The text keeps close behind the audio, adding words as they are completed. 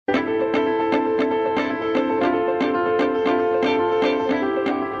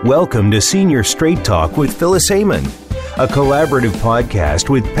Welcome to Senior Straight Talk with Phyllis Amon, a collaborative podcast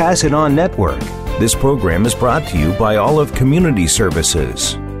with Pass It On Network. This program is brought to you by Olive Community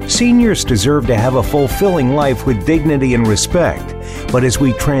Services. Seniors deserve to have a fulfilling life with dignity and respect, but as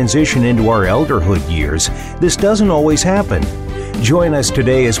we transition into our elderhood years, this doesn't always happen. Join us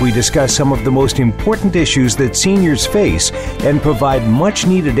today as we discuss some of the most important issues that seniors face and provide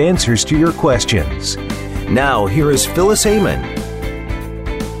much-needed answers to your questions. Now, here is Phyllis Amon.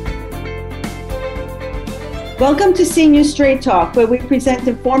 Welcome to Senior Straight Talk, where we present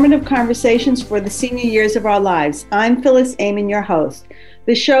informative conversations for the senior years of our lives. I'm Phyllis Amon, your host.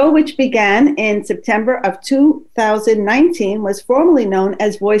 The show, which began in September of 2019, was formerly known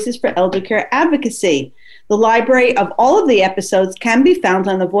as Voices for Eldercare Advocacy. The library of all of the episodes can be found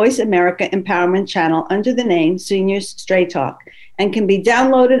on the Voice America Empowerment channel under the name Seniors Straight Talk and can be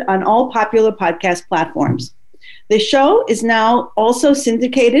downloaded on all popular podcast platforms. The show is now also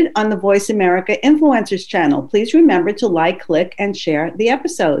syndicated on the Voice America Influencers channel. Please remember to like, click, and share the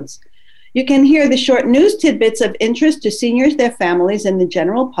episodes. You can hear the short news tidbits of interest to seniors, their families, and the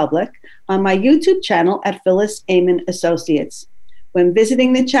general public on my YouTube channel at Phyllis Amon Associates. When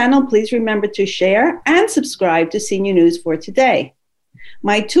visiting the channel, please remember to share and subscribe to Senior News for Today.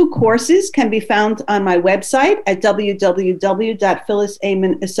 My two courses can be found on my website at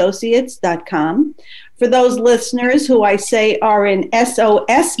www.phyllisamonassociates.com. For those listeners who I say are in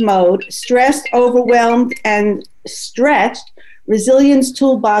SOS mode, stressed, overwhelmed, and stretched, Resilience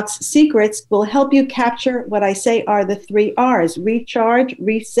Toolbox Secrets will help you capture what I say are the 3 R's: recharge,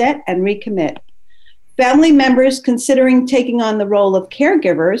 reset, and recommit. Family members considering taking on the role of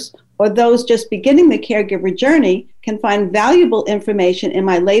caregivers or those just beginning the caregiver journey can find valuable information in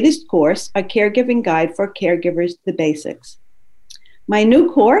my latest course, A Caregiving Guide for Caregivers, The Basics. My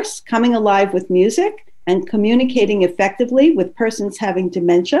new course, Coming Alive with Music and Communicating Effectively with Persons Having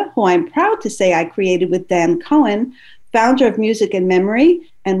Dementia, who I'm proud to say I created with Dan Cohen, founder of Music and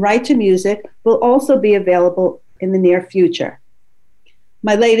Memory and Right to Music, will also be available in the near future.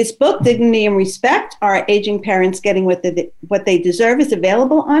 My latest book, Dignity and Respect, Our Aging Parents Getting What They Deserve, is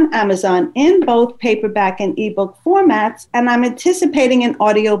available on Amazon in both paperback and ebook formats, and I'm anticipating an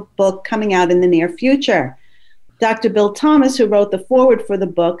audio book coming out in the near future. Dr. Bill Thomas, who wrote the foreword for the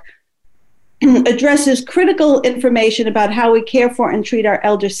book, addresses critical information about how we care for and treat our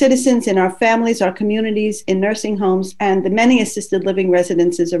elder citizens in our families, our communities, in nursing homes, and the many assisted living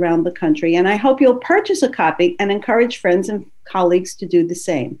residences around the country. And I hope you'll purchase a copy and encourage friends and colleagues to do the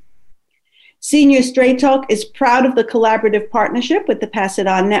same. Senior Straight Talk is proud of the collaborative partnership with the Pass It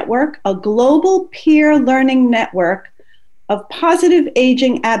On Network, a global peer learning network of positive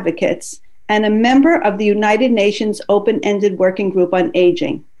aging advocates and a member of the United Nations Open-Ended Working Group on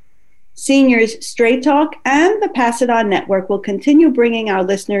Aging. Seniors Straight Talk and the Pass It On Network will continue bringing our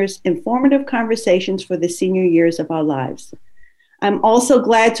listeners informative conversations for the senior years of our lives. I'm also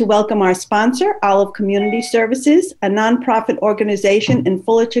glad to welcome our sponsor, Olive Community Services, a nonprofit organization in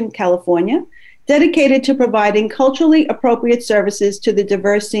Fullerton, California, dedicated to providing culturally appropriate services to the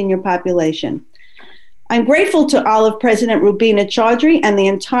diverse senior population. I'm grateful to Olive President Rubina Chaudhry and the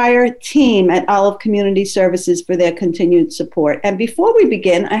entire team at Olive Community Services for their continued support. And before we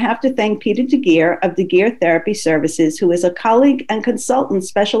begin, I have to thank Peter DeGeer of DeGeer Therapy Services, who is a colleague and consultant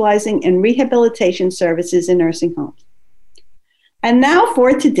specializing in rehabilitation services in nursing homes. And now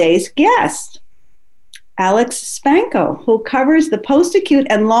for today's guest, Alex Spanko, who covers the post-acute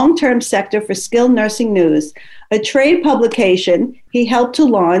and long-term sector for Skilled Nursing News, a trade publication he helped to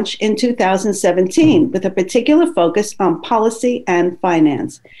launch in 2017 with a particular focus on policy and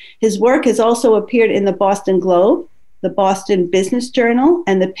finance. His work has also appeared in the Boston Globe, the Boston Business Journal,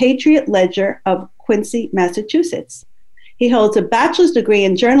 and the Patriot Ledger of Quincy, Massachusetts. He holds a bachelor's degree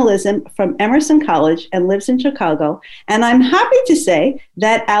in journalism from Emerson College and lives in Chicago. And I'm happy to say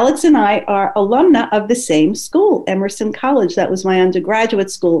that Alex and I are alumna of the same school, Emerson College. That was my undergraduate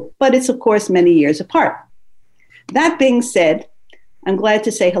school, but it's, of course, many years apart. That being said, I'm glad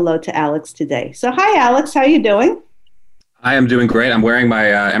to say hello to Alex today. So hi, Alex. How are you doing? I am doing great. I'm wearing my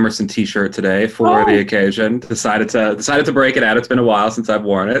Emerson t-shirt today for the occasion. Decided to break it out. It's been a while since I've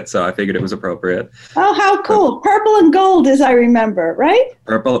worn it, so I figured it was appropriate. Oh, how cool. Purple and gold, as I remember, right?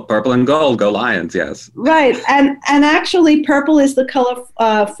 Purple and gold. Go Lions, yes. Right. And actually, purple is the color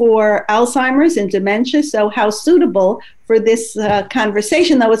for Alzheimer's and dementia, so how suitable for this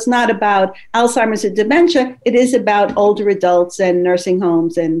conversation, though it's not about Alzheimer's and dementia, it is about older adults and nursing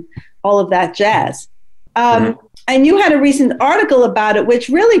homes and all of that jazz. And you had a recent article about it, which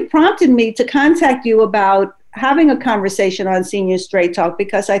really prompted me to contact you about having a conversation on Senior Straight Talk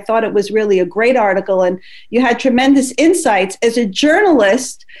because I thought it was really a great article, and you had tremendous insights. As a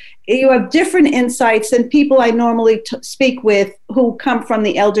journalist, you have different insights than people I normally speak with who come from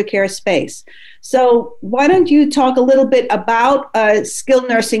the elder care space. So why don't you talk a little bit about Skilled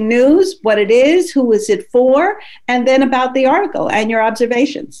Nursing News, what it is, who is it for, and then about the article and your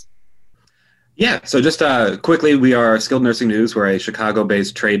observations. Yeah, so just quickly, we are Skilled Nursing News. We're a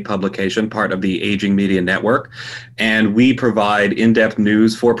Chicago-based trade publication, part of the Aging Media Network, and we provide in-depth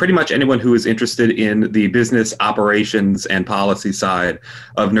news for pretty much anyone who is interested in the business, operations, and policy side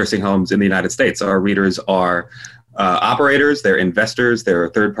of nursing homes in the United States. Our readers are operators, they're investors, they're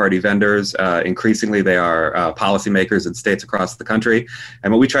third-party vendors. Increasingly, they are policymakers in states across the country.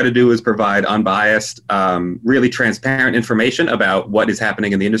 And what we try to do is provide unbiased, really transparent information about what is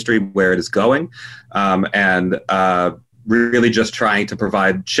happening in the industry, where it is going, and really just trying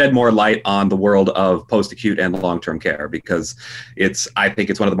to shed more light on the world of post-acute and long-term care, because I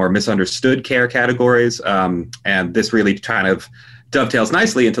think it's one of the more misunderstood care categories. And this really kind of dovetails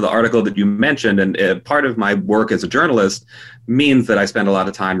nicely into the article that you mentioned. And part of my work as a journalist means that I spend a lot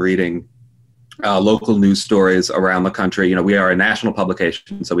of time reading local news stories around the country. You know, we are a national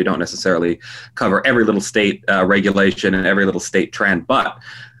publication, so we don't necessarily cover every little state regulation and every little state trend, but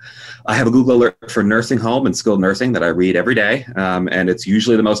I have a Google alert for nursing home and skilled nursing that I read every day. And it's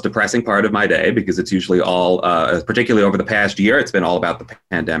usually the most depressing part of my day because it's usually all, particularly over the past year, it's been all about the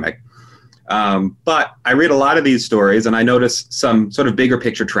pandemic. But I read a lot of these stories and I notice some sort of bigger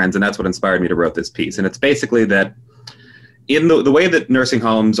picture trends, and that's what inspired me to write this piece. And it's basically that in the way that nursing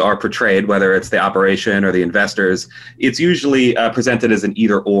homes are portrayed, whether it's the operation or the investors, it's usually presented as an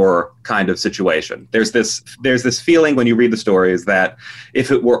either-or kind of situation. There's this feeling when you read the stories that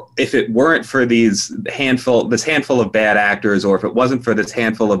if it weren't for this handful of bad actors, or if it wasn't for this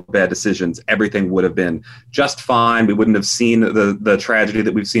handful of bad decisions, everything would have been just fine. We wouldn't have seen the tragedy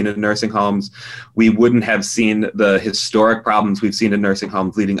that we've seen in nursing homes. We wouldn't have seen the historic problems we've seen in nursing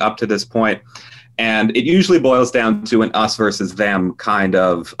homes leading up to this point. And it usually boils down to an us versus them kind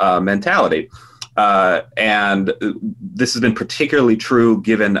of mentality. And this has been particularly true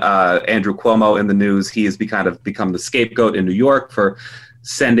given Andrew Cuomo in the news. He has become the scapegoat in New York for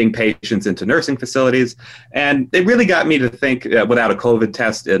sending patients into nursing facilities. And it really got me to think, without a COVID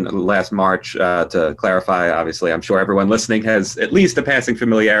test in last March, to clarify, obviously, I'm sure everyone listening has at least a passing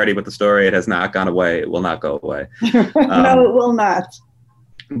familiarity with the story. It has not gone away. It will not go away. No, it will not.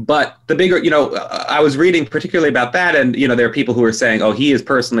 But the bigger, I was reading particularly about that, and, there are people who are saying, oh, he is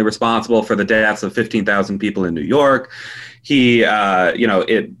personally responsible for the deaths of 15,000 people in New York. He,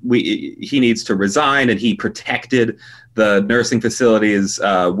 he needs to resign, and he protected the nursing facilities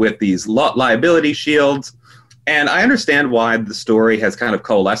with these liability shields. And I understand why the story has kind of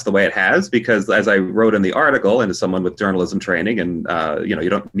coalesced the way it has, because as I wrote in the article, and as someone with journalism training, and you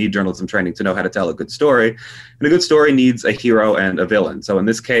don't need journalism training to know how to tell a good story, and a good story needs a hero and a villain. So in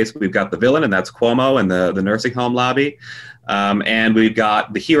this case, we've got the villain, and that's Cuomo and the nursing home lobby. And we've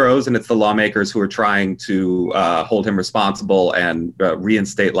got the heroes, and it's the lawmakers who are trying to hold him responsible and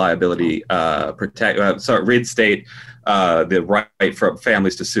reinstate liability, reinstate the right for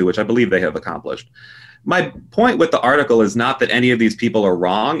families to sue, which I believe they have accomplished. My point with the article is not that any of these people are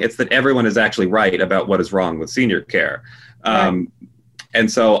wrong. It's that everyone is actually right about what is wrong with senior care. Right.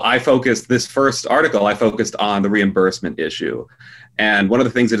 And so this first article, I focused on the reimbursement issue. And one of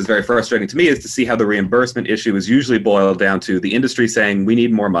the things that is very frustrating to me is to see how the reimbursement issue is usually boiled down to the industry saying we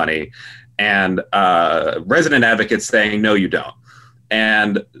need more money, and resident advocates saying, no, you don't.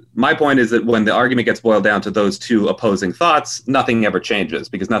 And my point is that when the argument gets boiled down to those two opposing thoughts, nothing ever changes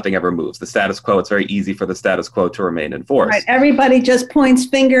because nothing ever moves. The status quo, it's very easy for the status quo to remain in force. Right. Everybody just points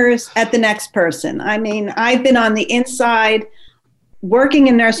fingers at the next person. I mean, I've been on the inside working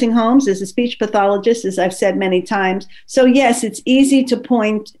in nursing homes as a speech pathologist, as I've said many times. So yes, it's easy to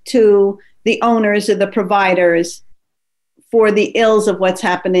point to the owners or the providers for the ills of what's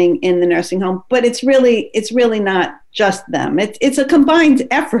happening in the nursing home, but it's really not just them. It's a combined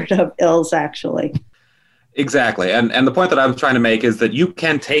effort of ills, actually. Exactly. And the point that I'm trying to make is that you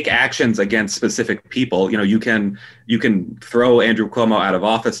can take actions against specific people. You can throw Andrew Cuomo out of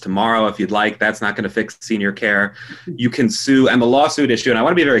office tomorrow if you'd like. That's not going to fix senior care. You can sue. And the lawsuit issue, and I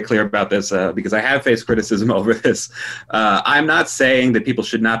want to be very clear about this because I have faced criticism over this. I'm not saying that people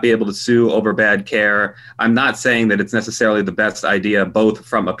should not be able to sue over bad care. I'm not saying that it's necessarily the best idea, both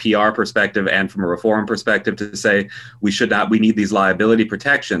from a PR perspective and from a reform perspective, to say we need these liability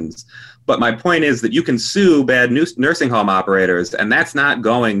protections. But my point is that you can sue bad nursing home operators, and that's not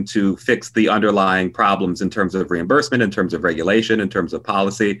going to fix the underlying problems in terms of reimbursement. enforcement, in terms of regulation, in terms of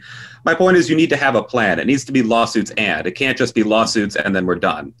policy. My point is you need to have a plan. It needs to be lawsuits and it can't just be lawsuits and then we're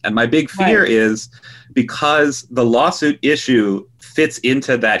done. And my big fear is because the lawsuit issue fits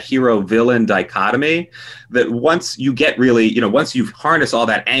into that hero-villain dichotomy, that once you get really, once you harness all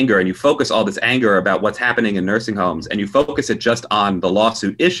that anger and you focus all this anger about what's happening in nursing homes and you focus it just on the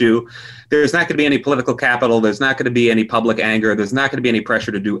lawsuit issue, there's not going to be any political capital, there's not going to be any public anger, there's not going to be any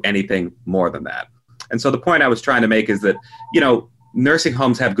pressure to do anything more than that. And so the point I was trying to make is that, nursing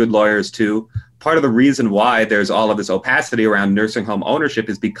homes have good lawyers too. Part of the reason why there's all of this opacity around nursing home ownership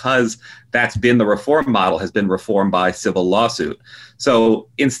is because that's been the reform model, has been reformed by civil lawsuit. So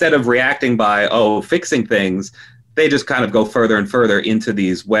instead of reacting by, fixing things, they just kind of go further and further into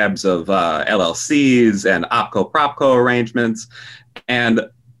these webs of LLCs and OPCO-PropCo arrangements. And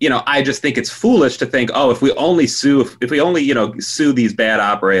I just think it's foolish to think, if we only sue these bad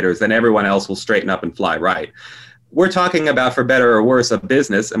operators, then everyone else will straighten up and fly right. We're talking about, for better or worse, a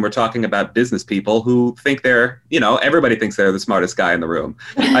business, and we're talking about business people who think everybody thinks they're the smartest guy in the room.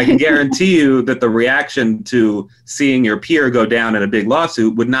 I can guarantee you that the reaction to seeing your peer go down in a big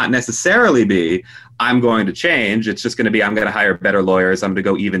lawsuit would not necessarily be, I'm going to change. It's just going to be, I'm going to hire better lawyers. I'm going to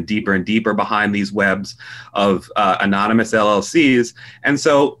go even deeper and deeper behind these webs of anonymous LLCs. And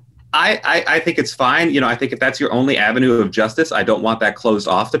so I think it's fine. I think if that's your only avenue of justice, I don't want that closed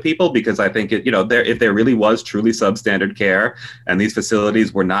off to people, because I think if there really was truly substandard care and these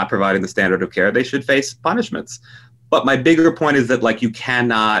facilities were not providing the standard of care, they should face punishments. But my bigger point is that you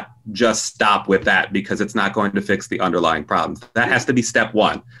cannot just stop with that, because it's not going to fix the underlying problems. That has to be step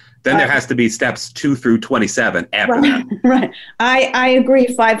one. Then there has to be steps 2 through 27 after that. Right. I agree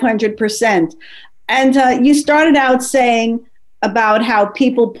 500%. And you started out saying about how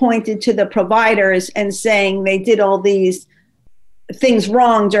people pointed to the providers and saying they did all these things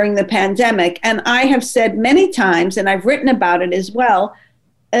wrong during the pandemic. And I have said many times, and I've written about it as well,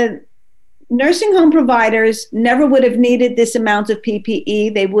 nursing home providers never would have needed this amount of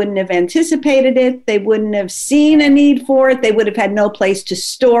PPE. They wouldn't have anticipated it. They wouldn't have seen a need for it. They would have had no place to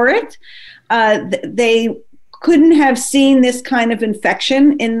store it. They couldn't have seen this kind of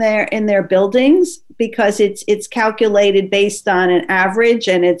infection in their buildings, because it's calculated based on an average,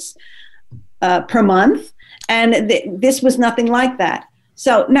 and it's per month. And this was nothing like that.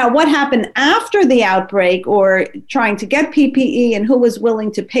 So now what happened after the outbreak, or trying to get PPE and who was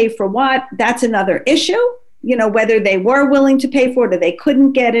willing to pay for what, that's another issue. Whether they were willing to pay for it or they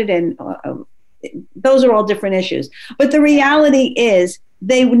couldn't get it. And those are all different issues. But the reality is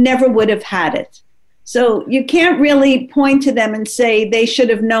they never would have had it. So you can't really point to them and say they should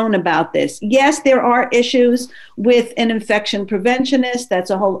have known about this. Yes, there are issues with an infection preventionist. That's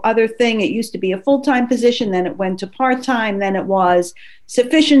a whole other thing. It used to be a full-time position, then it went to part-time, then it was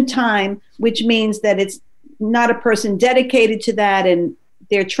sufficient time, which means that it's not a person dedicated to that, and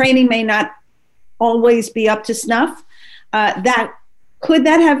their training may not always be up to snuff. Could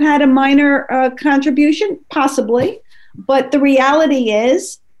that have had a minor contribution? Possibly. But the reality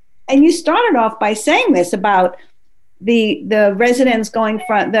is, and you started off by saying this about the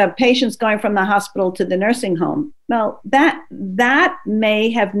patients going from the hospital to the nursing home. Well, that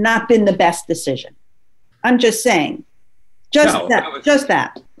may have not been the best decision. I'm just saying. Just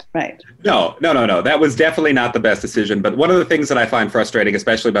that. Right. No. That was definitely not the best decision. But one of the things that I find frustrating,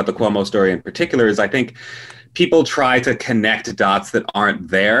 especially about the Cuomo story in particular, is I think people try to connect dots that aren't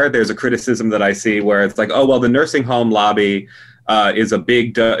there. There's a criticism that I see where it's like, the nursing home lobby is a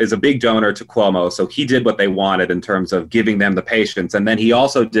big donor to Cuomo, so he did what they wanted in terms of giving them the patients, and then he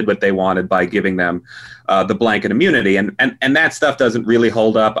also did what they wanted by giving them the blanket immunity, and that stuff doesn't really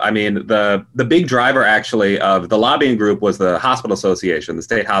hold up. I mean, the big driver actually of the lobbying group was the hospital association. The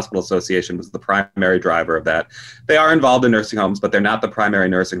state hospital association was the primary driver of that. They are involved in nursing homes, but they're not the primary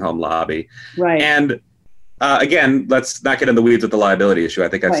nursing home lobby. Right. And again, let's not get in the weeds with the liability issue. I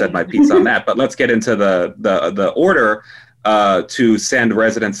think I've said my piece on that, but let's get into the order to send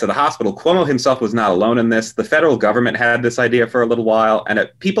residents to the hospital. Cuomo himself was not alone in this. The federal government had this idea for a little while, and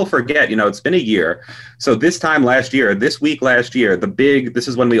people forget, it's been a year. So this week last year, this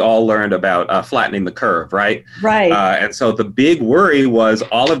is when we all learned about flattening the curve, right? Right. And so the big worry was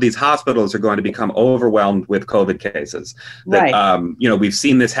all of these hospitals are going to become overwhelmed with COVID cases. Right. We've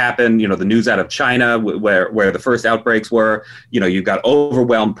seen this happen, the news out of China where the first outbreaks were, you've got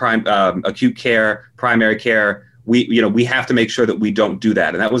overwhelmed acute care, primary care. We have to make sure that we don't do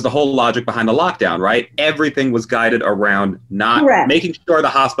that. And that was the whole logic behind the lockdown, right? Everything was guided around not making sure the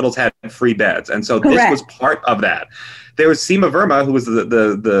hospitals had free beds. And so this was part of that. there was Seema Verma, who was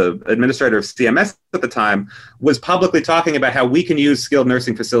the administrator of CMS at the time, was publicly talking about how we can use skilled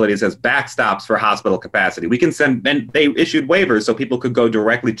nursing facilities as backstops for hospital capacity. We can send, and they issued waivers so people could go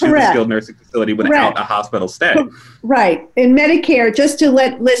directly to the skilled nursing facility without a hospital stay. Right. In Medicare, just to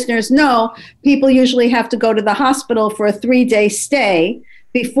let listeners know, people usually have to go to the hospital for a 3-day stay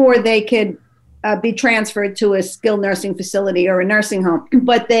before they could be transferred to a skilled nursing facility or a nursing home.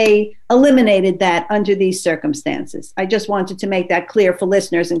 But they eliminated that under these circumstances. I just wanted to make that clear for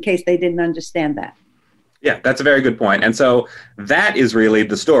listeners in case they didn't understand that. Yeah, that's a very good point. And so that is really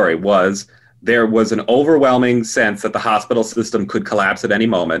the story, was there was an overwhelming sense that the hospital system could collapse at any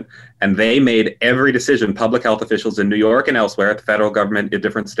moment. And they made every decision, public health officials in New York and elsewhere, at the federal government in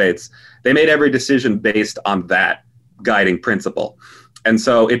different states, they made every decision based on that guiding principle. And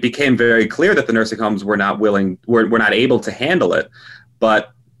so it became very clear that the nursing homes were not able to handle it.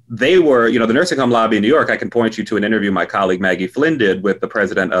 But they were, the nursing home lobby in New York, I can point you to an interview my colleague Maggie Flynn did with the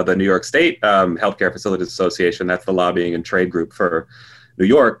president of the New York State Healthcare Facilities Association. That's the lobbying and trade group for New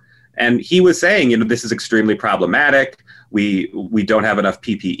York. And he was saying, this is extremely problematic. We don't have enough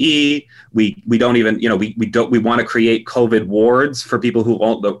PPE. We don't even, we want to create COVID wards for people who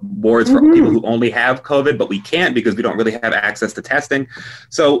for people who only have COVID, but we can't because we don't really have access to testing.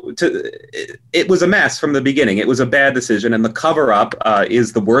 So it was a mess from the beginning. It was a bad decision, and the cover up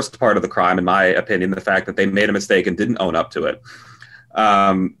is the worst part of the crime, in my opinion. The fact that they made a mistake and didn't own up to it.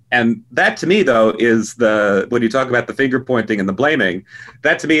 And that to me, though, is when you talk about the finger pointing and the blaming,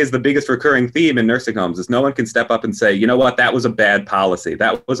 that to me is the biggest recurring theme in nursing homes, is no one can step up and say, you know what, that was a bad policy.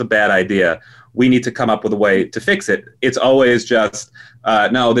 That was a bad idea. We need to come up with a way to fix it. It's always just,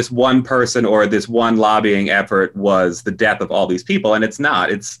 no, this one person or this one lobbying effort was the death of all these people. And it's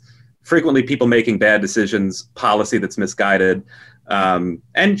not. It's frequently people making bad decisions, policy that's misguided,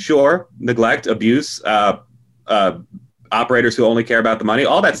 and sure, neglect, abuse, operators who only care about the money,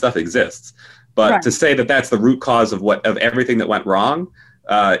 all that stuff exists. But to say that that's the root cause of everything that went wrong,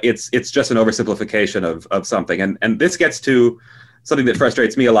 it's just an oversimplification of something. And this gets to something that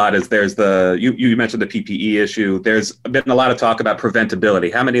frustrates me a lot, is there's you mentioned the PPE issue. There's been a lot of talk about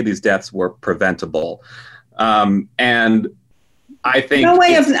preventability. How many of these deaths were preventable? And I think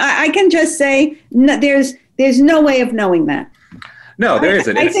I can just say there's no way of knowing that. No, there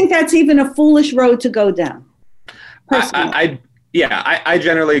isn't. I think that's even a foolish road to go down. I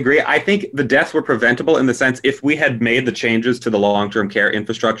generally agree. I think the deaths were preventable in the sense, if we had made the changes to the long-term care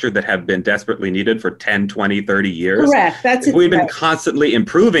infrastructure that have been desperately needed for 10, 20, 30 years. Correct. If we've been constantly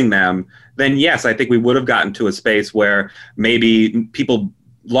improving them, then yes, I think we would have gotten to a space where maybe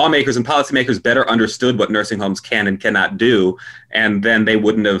lawmakers and policymakers better understood what nursing homes can and cannot do, and then they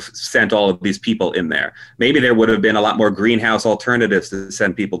wouldn't have sent all of these people in there. Maybe there would have been a lot more greenhouse alternatives to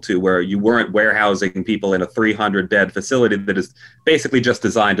send people to, where you weren't warehousing people in a 300-bed facility that is basically just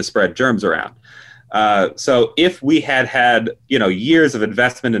designed to spread germs around. So if we had years of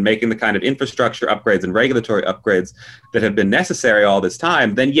investment in making the kind of infrastructure upgrades and regulatory upgrades that have been necessary all this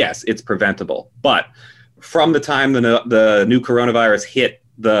time, then yes, it's preventable. But from the time the new coronavirus hit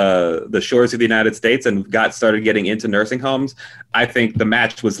the shores of the United States and started getting into nursing homes, I think the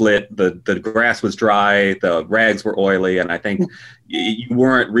match was lit, the grass was dry, the rags were oily, and I think you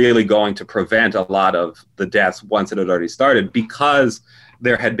weren't really going to prevent a lot of the deaths once it had already started, because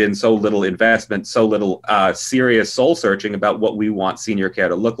there had been so little investment, so little serious soul searching about what we want senior care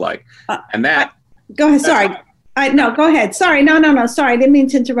to look like. And that... Go ahead, sorry. No, go ahead. Sorry, no, sorry, I didn't mean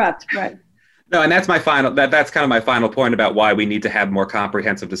to interrupt. Right. No, and that's my that's kind of my final point about why we need to have more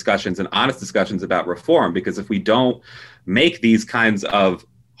comprehensive discussions and honest discussions about reform, because if we don't make these kinds of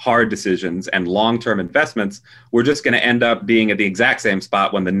hard decisions and long-term investments, we're just going to end up being at the exact same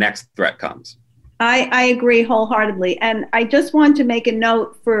spot when the next threat comes. I agree wholeheartedly. And I just want to make a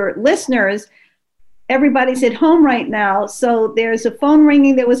note for listeners. Everybody's at home right now, so there's a phone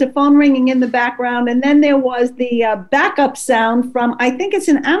ringing. There was a phone ringing in the background, and then there was the backup sound from, I think it's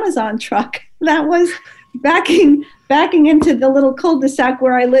an Amazon truck that was backing into the little cul-de-sac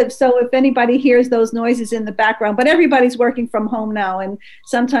where I live. So if anybody hears those noises in the background, but everybody's working from home now, and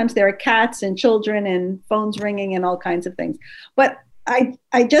sometimes there are cats and children and phones ringing and all kinds of things. But I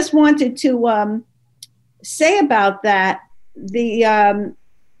just wanted to say about that,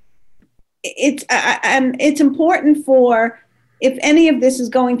 it's important for, if any of this is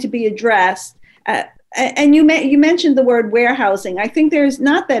going to be addressed, and you mentioned the word warehousing. I think there's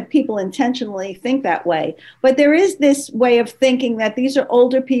not that people intentionally think that way, but there is this way of thinking that these are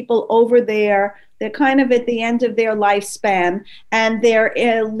older people over there. They're kind of at the end of their lifespan, and they're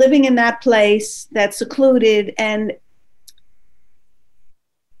living in that place that's secluded, and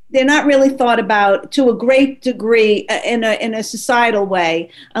they're not really thought about to a great degree in a societal way,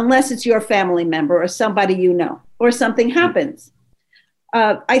 unless it's your family member or somebody you know, or something happens.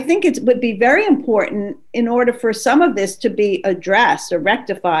 I think it would be very important in order for some of this to be addressed or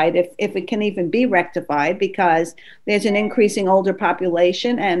rectified, if it can even be rectified, because there's an increasing older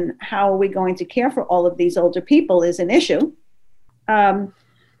population, and how are we going to care for all of these older people is an issue,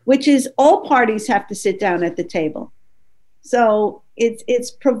 which is all parties have to sit down at the table. So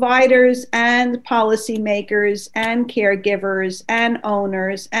it's providers and policymakers and caregivers and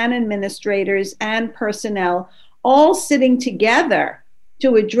owners and administrators and personnel all sitting together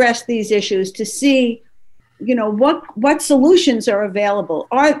to address these issues, to see, what solutions are available.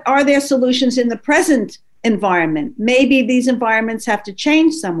 Are there solutions in the present environment? Maybe these environments have to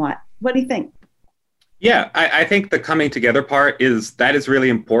change somewhat. What do you think? Yeah, I think the coming together part is really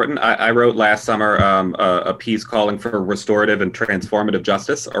important. I wrote last summer a piece calling for restorative and transformative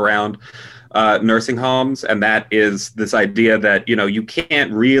justice around nursing homes. And that is this idea that, you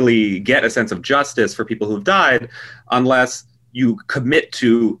can't really get a sense of justice for people who've died unless you commit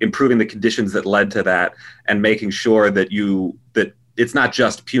to improving the conditions that led to that, and making sure that that it's not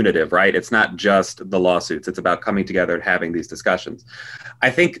just punitive, right? It's not just the lawsuits. It's about coming together and having these discussions.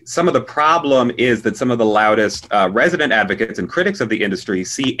 I think some of the problem is that some of the loudest resident advocates and critics of the industry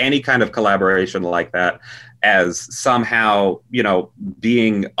see any kind of collaboration like that as somehow,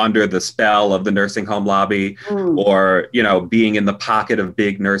 being under the spell of the nursing home lobby, or, being in the pocket of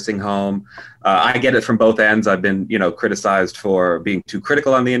big nursing home. I get it from both ends. I've been, criticized for being too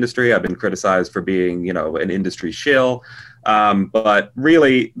critical on the industry. I've been criticized for being, an industry shill. But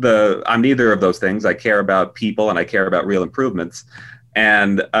really, I'm neither of those things. I care about people and I care about real improvements.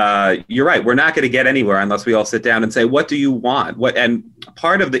 And you're right. We're not going to get anywhere unless we all sit down and say, what do you want? And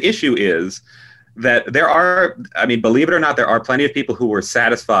part of the issue is that there are, believe it or not, there are plenty of people who were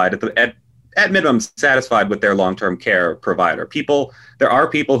satisfied at minimum satisfied with their long-term care provider. There are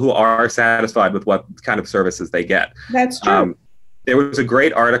people who are satisfied with what kind of services they get. That's true. There was a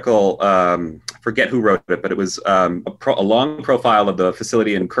great article, forget who wrote it, but it was a long profile of the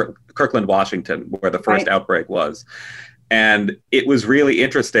facility in Kirkland, Washington, where the first outbreak was. And it was really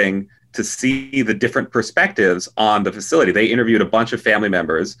interesting to see the different perspectives on the facility. They interviewed a bunch of family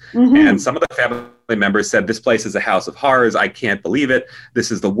members, and some of the family members said, this place is a house of horrors. I can't believe it.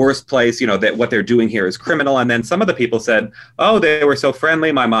 This is the worst place. That what they're doing here is criminal. And then some of the people said, oh, they were so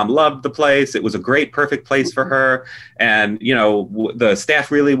friendly. My mom loved the place. It was a great, perfect place for her. And, the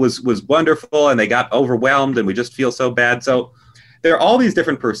staff really was wonderful, and they got overwhelmed, and we just feel so bad. So there are all these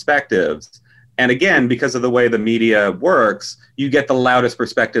different perspectives. And again, because of the way the media works, you get the loudest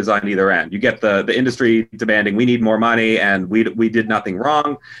perspectives on either end. You get the industry demanding, we need more money and we did nothing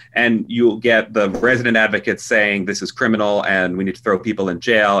wrong. And you'll get the resident advocates saying this is criminal and we need to throw people in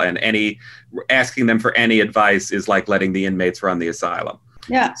jail, and asking them for any advice is like letting the inmates run the asylum.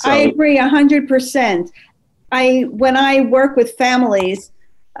 Yeah, so, I agree 100%. When I work with families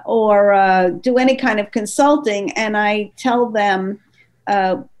or do any kind of consulting, and I tell them,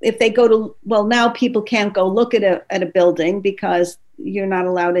 if they go to, now people can't go look at a building because you're not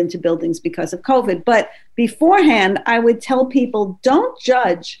allowed into buildings because of COVID. But beforehand, I would tell people, don't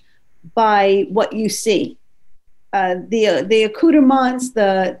judge by what you see. The accoutrements,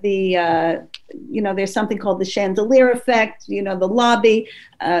 there's something called the chandelier effect, the lobby,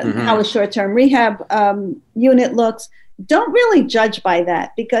 how a short-term rehab unit looks. Don't really judge by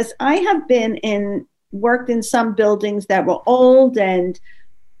that, because I have worked in some buildings that were old, and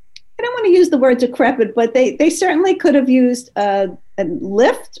I don't want to use the word decrepit, but they certainly could have used a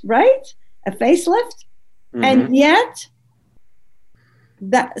lift, right? A facelift. And yet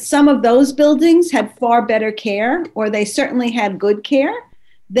that some of those buildings had far better care, or they certainly had good care,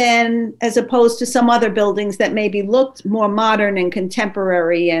 than as opposed to some other buildings that maybe looked more modern and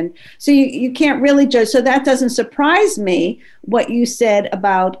contemporary. And so you can't really judge. So that doesn't surprise me, what you said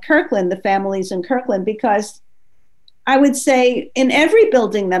about Kirkland, the families in Kirkland, because I would say in every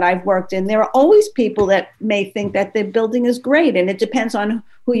building that I've worked in, there are always people that may think that the building is great. And it depends on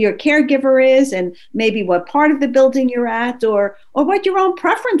who your caregiver is, and maybe what part of the building you're at, or what your own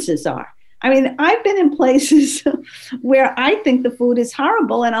preferences are. I mean, I've been in places where I think the food is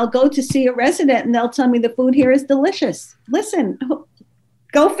horrible, and I'll go to see a resident and they'll tell me the food here is delicious. Listen,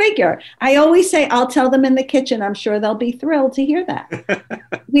 go figure. I always say, I'll tell them in the kitchen. I'm sure they'll be thrilled to hear that.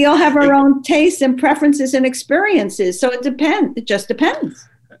 We all have our own tastes and preferences and experiences. So it depends. It just depends.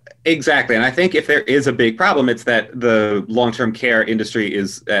 Exactly. And I think if there is a big problem, it's that the long-term care industry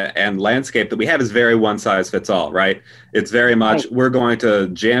is and landscape that we have is very one size fits all, right? It's very much, we're going to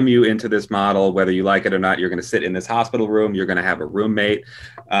jam you into this model, whether you like it or not. You're going to sit in this hospital room. You're going to have a roommate.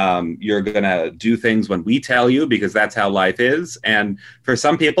 You're going to do things when we tell you, because that's how life is. And for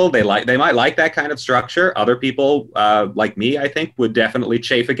some people, they might like that kind of structure. Other people, like me, I think, would definitely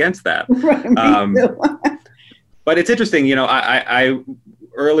chafe against that. Right, but it's interesting, you know, I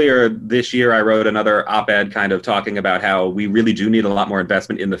earlier this year, I wrote another op-ed kind of talking about how we really do need a lot more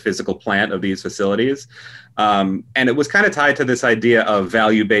investment in the physical plant of these facilities. And it was kind of tied to this idea of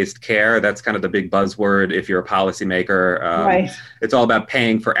value-based care. That's kind of the big buzzword if you're a policymaker. Right. It's all about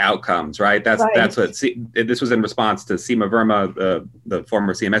paying for outcomes, right? That's what, this was in response to Seema Verma, the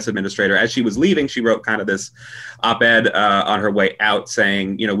former CMS administrator. As she was leaving, she wrote kind of this op-ed on her way out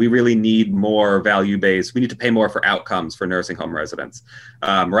saying, you know, we really need more value-based, we need to pay more for outcomes for nursing home residents.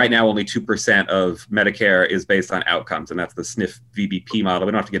 Right now, only 2% of Medicare is based on outcomes, and that's the SNF VBP model.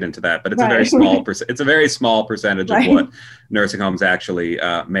 We don't have to get into that, but it's a very small it's a very small percentage of what nursing homes actually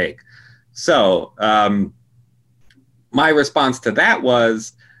make. So my response to that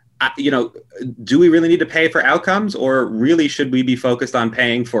was, you know, do we really need to pay for outcomes, or really should we be focused on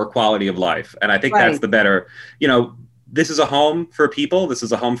paying for quality of life? And I think that's the better, you know, this is a home for people. This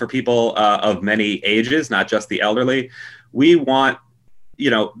is a home for people of many ages, not just the elderly. We want, you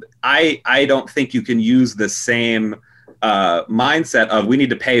know, I don't think you can use the same mindset of we need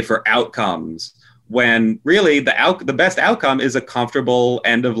to pay for outcomes when really the best outcome is a comfortable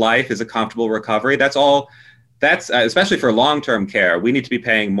end of life, is a comfortable recovery. That's all. That's especially for long-term care. We need to be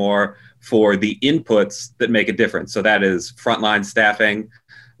paying more for the inputs that make a difference. So that is frontline staffing,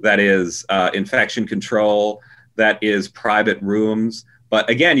 that is infection control, that is private rooms. But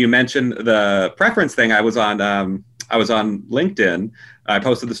again, you mentioned the preference thing. I was on LinkedIn. I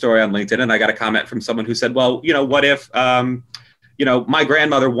posted the story on LinkedIn, and I got a comment from someone who said, well, you know, what if, you know, my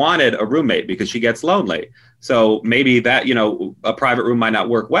grandmother wanted a roommate because she gets lonely. So maybe that, you know, a private room might not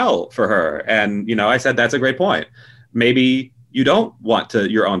work well for her. And, you know, I said, that's a great point. Maybe you don't want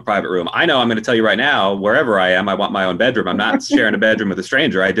your own private room. I know I'm going to tell you right now, wherever I am, I want my own bedroom. I'm not sharing a bedroom with a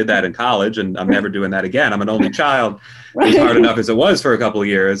stranger. I did that in college, and I'm never doing that again. I'm an only child. It was hard enough as it was for a couple of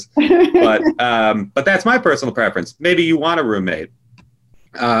years. But that's my personal preference. Maybe you want a roommate.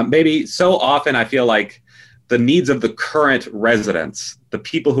 Maybe so often I feel like the needs of the current residents, the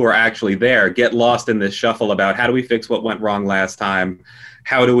people who are actually there, get lost in this shuffle about how do we fix what went wrong last time?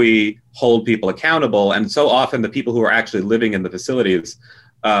 How do we hold people accountable? And so often the people who are actually living in the facilities,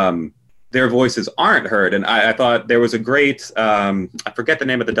 their voices aren't heard. And I thought there was a great, I forget the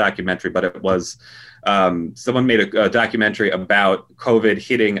name of the documentary, but it was, someone made a documentary about COVID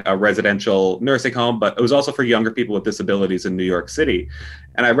hitting a residential nursing home, but it was also for younger people with disabilities in New York City.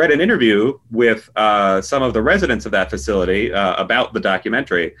 And I read an interview with some of the residents of that facility about the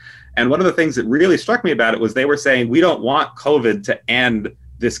documentary. And one of the things that really struck me about it was they were saying, we don't want COVID to end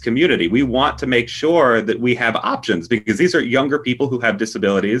this community. We want to make sure that we have options, because these are younger people who have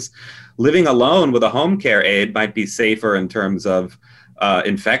disabilities. Living alone with a home care aide might be safer in terms of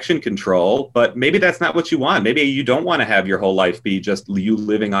infection control, but maybe that's not what you want. Maybe you don't want to have your whole life be just you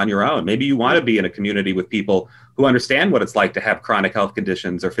living on your own. Maybe you want to be in a community with people who understand what it's like to have chronic health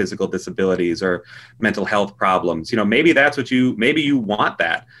conditions or physical disabilities or mental health problems. You know, maybe that's what maybe you want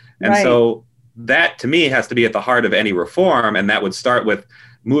that. And so that to me has to be at the heart of any reform. And that would start with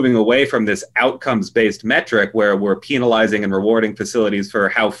moving away from this outcomes-based metric where we're penalizing and rewarding facilities for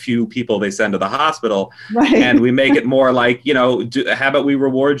how few people they send to the hospital. And we make it more like, you know, how about we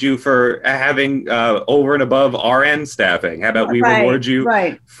reward you for having over and above RN staffing? How about we reward you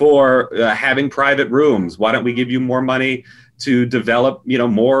for having private rooms? Why don't we give you more money to develop, you know,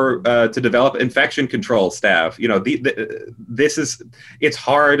 more to develop infection control staff? You know, it's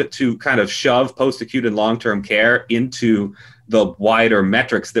hard to kind of shove post-acute and long-term care into the wider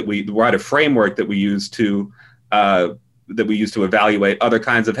metrics the wider framework that we use to evaluate other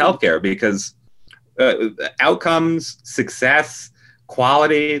kinds of healthcare, because outcomes, success,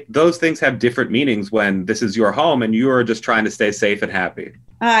 quality, those things have different meanings when this is your home and you're just trying to stay safe and happy.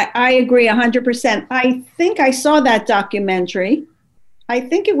 I agree 100%. I think I saw that documentary. I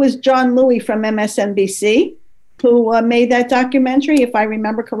think it was John Louis from MSNBC who made that documentary, if I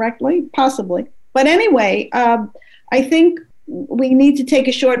remember correctly, possibly. But anyway, I think we need to take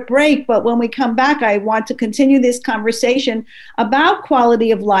a short break, but when we come back, I want to continue this conversation about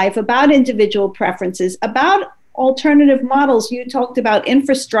quality of life, about individual preferences, about alternative models. You talked about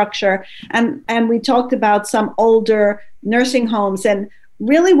infrastructure, and we talked about some older nursing homes, and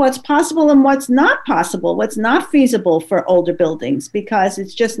really what's possible and what's not possible, what's not feasible for older buildings, because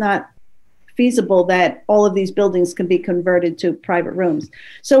it's just not feasible that all of these buildings can be converted to private rooms.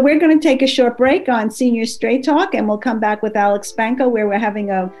 So we're going to take a short break on Senior Straight Talk, and we'll come back with Alex Spanko, where we're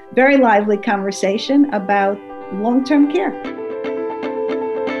having a very lively conversation about long-term care.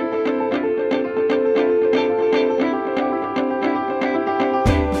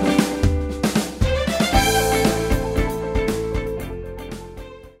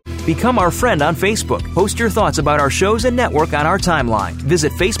 Become our friend on Facebook. Post your thoughts about our shows and network on our timeline.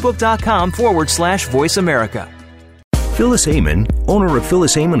 Visit facebook.com/Voice America. Phyllis Amon, owner of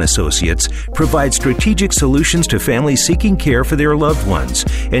Phyllis Amon Associates, provides strategic solutions to families seeking care for their loved ones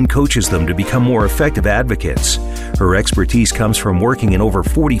and coaches them to become more effective advocates. Her expertise comes from working in over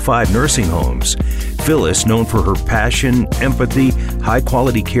 45 nursing homes. Phyllis, known for her passion, empathy,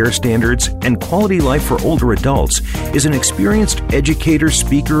 high-quality care standards, and quality life for older adults, is an experienced educator,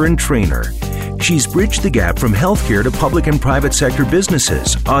 speaker, and trainer. She's bridged the gap from healthcare to public and private sector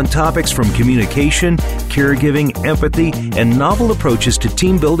businesses on topics from communication, caregiving, empathy, and novel approaches to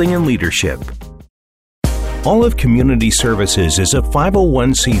team building and leadership. Olive Community Services is a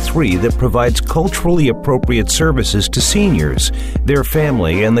 501c3 that provides culturally appropriate services to seniors, their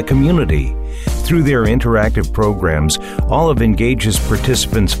family, and the community. Through their interactive programs, Olive engages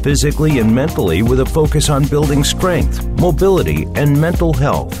participants physically and mentally with a focus on building strength, mobility, and mental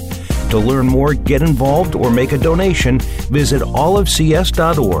health. To learn more, get involved, or make a donation, visit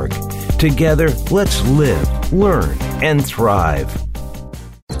olivecs.org. Together, let's live, learn, and thrive.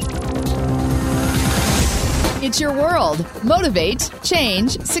 It's your world. Motivate,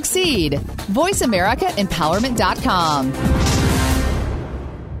 change, succeed. VoiceAmericaEmpowerment.com.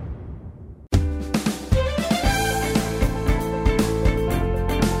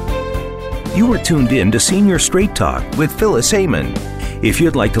 You are tuned in to Senior Straight Talk with Phyllis Amon. If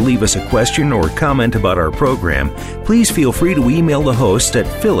you'd like to leave us a question or comment about our program, please feel free to email the host at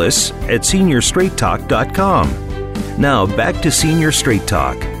phyllis@seniorstraighttalk.com. Now, back to Senior Straight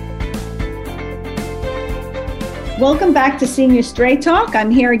Talk. Welcome back to Senior Straight Talk. I'm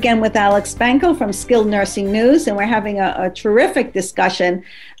here again with Alex Spanko from Skilled Nursing News, and we're having a terrific discussion.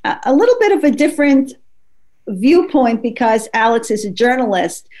 A little bit of a different viewpoint because Alex is a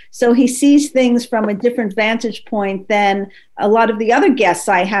journalist, so he sees things from a different vantage point than a lot of the other guests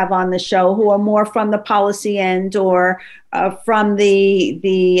I have on the show, who are more from the policy end or from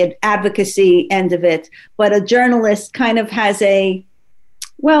the advocacy end of it. But a journalist kind of has I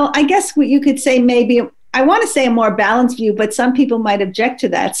guess what you could say, maybe, I want to say a more balanced view, but some people might object to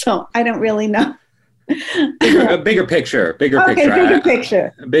that, so I don't really know. Bigger picture. Bigger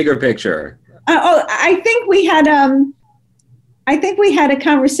picture. I think we had a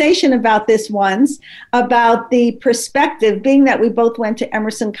conversation about this once, about the perspective, being that we both went to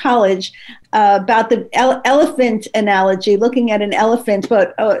Emerson College, about the elephant analogy, looking at an elephant,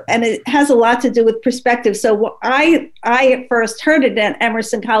 and it has a lot to do with perspective. So I first heard it at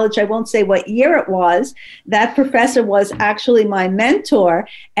Emerson College. I won't say what year it was. That professor was actually my mentor,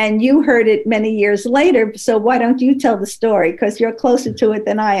 and you heard it many years later. So why don't you tell the story? Because you're closer to it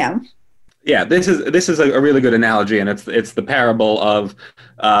than I am. Yeah, this is a really good analogy, and it's the parable of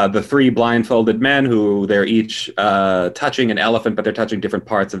the three blindfolded men who they're each touching an elephant, but they're touching different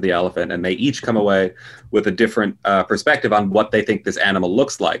parts of the elephant, and they each come away with a different perspective on what they think this animal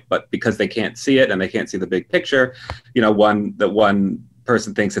looks like. But because they can't see it and they can't see the big picture, one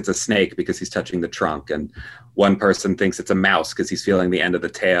person thinks it's a snake because he's touching the trunk, and one person thinks it's a mouse because he's feeling the end of the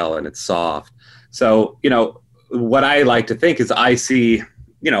tail and it's soft. So, what I like to think is I see,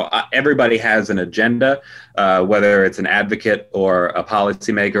 everybody has an agenda, whether it's an advocate or a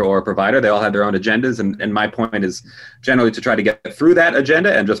policymaker or a provider. They all have their own agendas. And my point is generally to try to get through that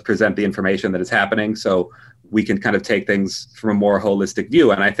agenda and just present the information that is happening so we can kind of take things from a more holistic view.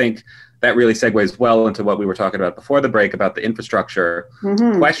 And I think that really segues well into what we were talking about before the break about the infrastructure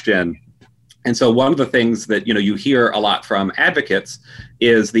question. And so one of the things that, you hear a lot from advocates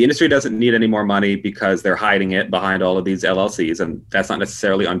is the industry doesn't need any more money because they're hiding it behind all of these LLCs. And that's not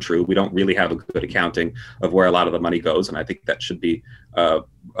necessarily untrue. We don't really have a good accounting of where a lot of the money goes. And I think that should be, I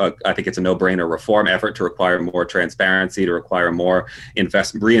think it's a no-brainer reform effort to require more transparency, to require more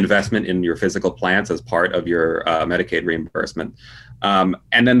reinvestment in your physical plants as part of your Medicaid reimbursement. And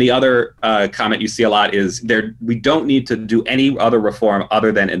then the other comment you see a lot is we don't need to do any other reform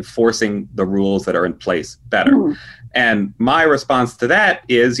other than enforcing the rules that are in place better. And my response to that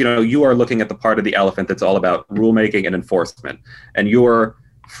is, you are looking at the part of the elephant that's all about rulemaking and enforcement. And you're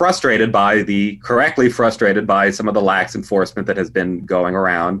correctly frustrated by some of the lax enforcement that has been going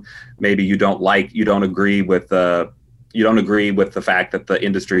around. Maybe you don't agree with the you don't agree with the fact that the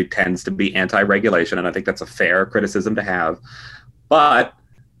industry tends to be anti-regulation, and I think that's a fair criticism to have. But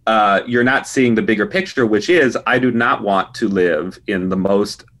you're not seeing the bigger picture, which is I do not want to live in the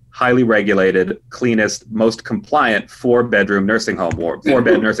most highly regulated, cleanest, most compliant 4-bedroom nursing home ward,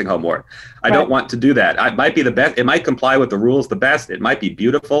 4-bed nursing home ward. I don't want to do that. It might be the best. It might comply with the rules the best. It might be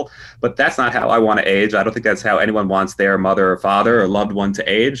beautiful, but that's not how I want to age. I don't think that's how anyone wants their mother or father or loved one to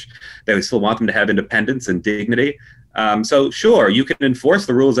age. They still want them to have independence and dignity. So sure, you can enforce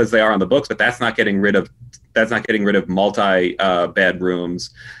the rules as they are on the books, but that's not getting rid of multi bedrooms.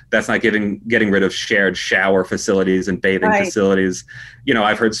 That's not getting rid of shared shower facilities and bathing facilities. You know,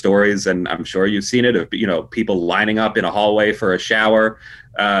 I've heard stories, and I'm sure you've seen it, of, you know, people lining up in a hallway for a shower.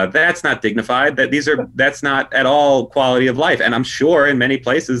 That's not dignified. That's not at all quality of life. And I'm sure in many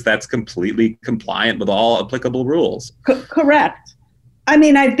places that's completely compliant with all applicable rules. Correct. I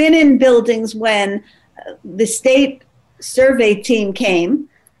mean, I've been in buildings when the state survey team came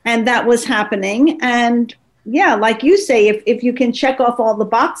and that was happening. And yeah, like you say, if you can check off all the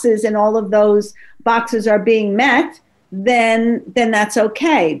boxes and all of those boxes are being met, then that's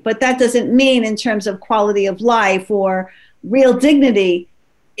okay. But that doesn't mean in terms of quality of life or real dignity,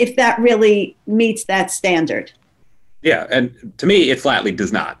 if that really meets that standard. Yeah, and to me, it flatly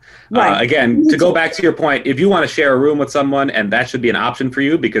does not. Right. Again, to go back to your point, if you want to share a room with someone and that should be an option for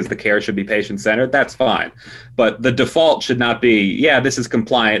you because the care should be patient-centered, that's fine. But the default should not be, yeah, this is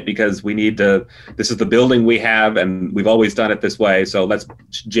compliant because we need to, this is the building we have and we've always done it this way, so let's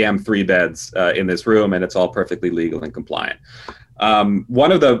jam 3 beds in this room and it's all perfectly legal and compliant.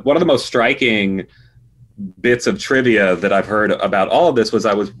 One of the most striking bits of trivia that I've heard about all of this was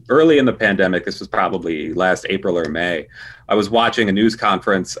I was early in the pandemic. This was probably last April or May. I was watching a news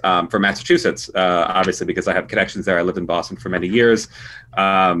conference from Massachusetts, obviously because I have connections there. I lived in Boston for many years.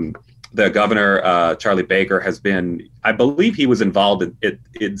 The governor, Charlie Baker, has been, I believe he was involved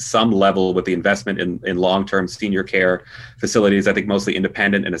in some level with the investment in long-term senior care facilities, I think mostly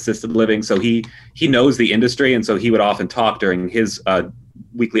independent and assisted living. So he knows the industry. And so he would often talk during his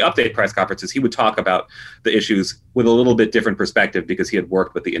weekly update press conferences. He would talk about the issues with a little bit different perspective because he had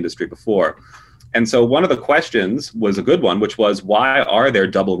worked with the industry before. And so one of the questions was a good one, which was, why are there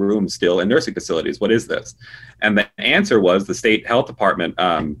double rooms still in nursing facilities? What is this? And the answer was the state health department,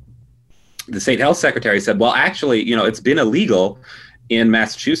 the state health secretary said, well, actually, you know, it's been illegal in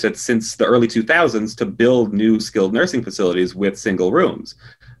Massachusetts since the early 2000s to build new skilled nursing facilities with single rooms.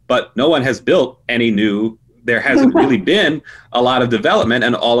 But no one has built any new. There hasn't really been a lot of development,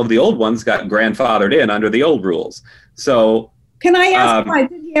 and all of the old ones got grandfathered in under the old rules. So can I ask why?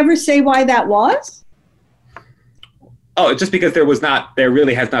 Did he ever say why that was? Oh, just because there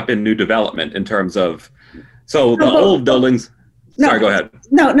really has not been new development in terms of, so the old buildings. Sorry, go ahead.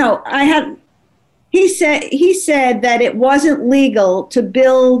 No, he said that it wasn't legal to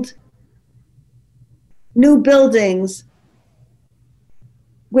build new buildings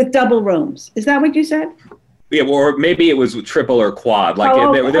with double rooms. Is that what you said? Yeah, or maybe it was triple or quad. Like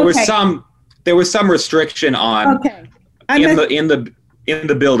there was some restriction on in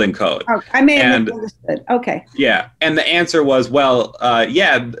the building code. Okay. I may have misunderstood. Okay. Yeah, and the answer was, well,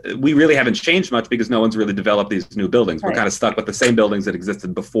 we really haven't changed much because no one's really developed these new buildings. We're kind of stuck with the same buildings that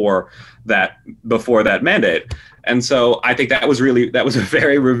existed before that mandate. And so I think that was a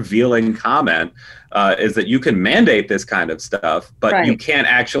very revealing comment, is that you can mandate this kind of stuff, but you can't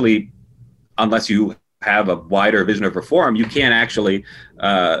actually, unless you have a wider vision of reform, you can't actually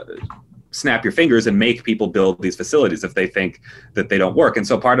snap your fingers and make people build these facilities if they think that they don't work. And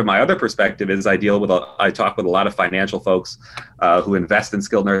so part of my other perspective is I talk with a lot of financial folks who invest in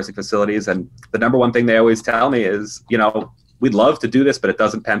skilled nursing facilities. And the number one thing they always tell me is, you know, we'd love to do this, but it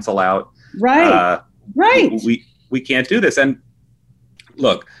doesn't pencil out. Right. We can't do this. And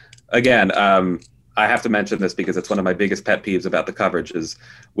look, again, I have to mention this because it's one of my biggest pet peeves about the coverage is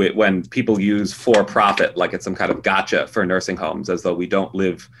when people use for profit, like it's some kind of gotcha for nursing homes, as though we don't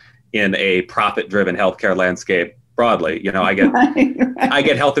live in a profit-driven healthcare landscape broadly. You know, I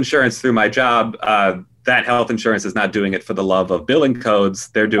get health insurance through my job. That health insurance is not doing it for the love of billing codes.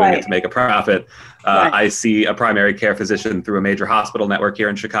 They're doing it to make a profit. I see a primary care physician through a major hospital network here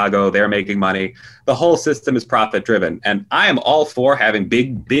in Chicago. They're making money. The whole system is profit-driven. And I am all for having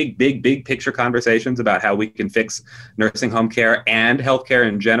big picture conversations about how we can fix nursing home care and healthcare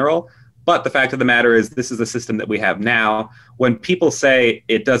in general. But the fact of the matter is, this is the system that we have now. When people say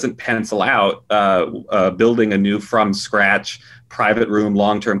it doesn't pencil out building a new from scratch private room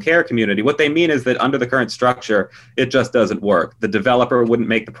long-term care community, what they mean is that under the current structure, it just doesn't work. The developer wouldn't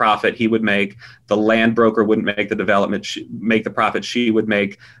make the profit he would make. The land broker wouldn't make the development, make the profit she would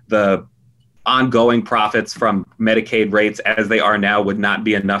make. The ongoing profits from Medicaid rates as they are now would not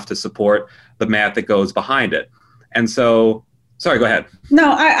be enough to support the math that goes behind it. And so, sorry, go ahead.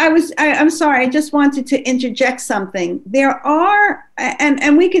 No, I'm sorry. I just wanted to interject something. There are,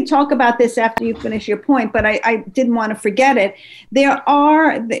 and we could talk about this after you finish your point, but I didn't want to forget it. There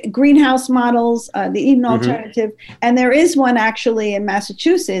are the greenhouse models, the Eden Alternative, and there is one actually in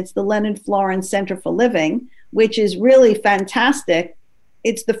Massachusetts, the Leonard Florence Center for Living, which is really fantastic.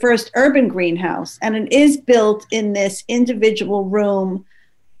 It's the first urban greenhouse, and it is built in this individual room.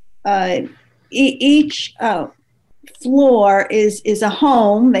 Each floor is a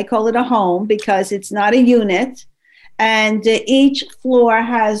home. They call it a home because it's not a unit. And each floor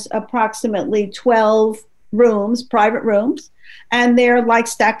has approximately 12 rooms, private rooms, and they're like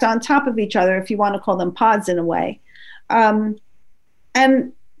stacked on top of each other, if you want to call them pods in a way. And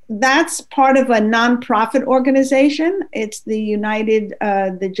that's part of a nonprofit organization. It's the United,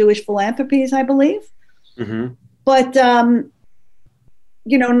 the Jewish Philanthropies, I believe. Mm-hmm. But,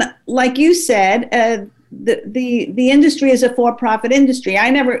 like you said, the industry is a for-profit industry. I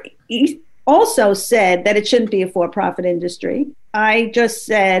never also said that it shouldn't be a for-profit industry. I just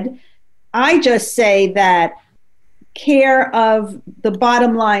say that care of the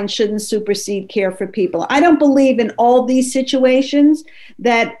bottom line shouldn't supersede care for people. I don't believe in all these situations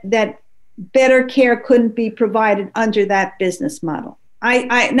that better care couldn't be provided under that business model.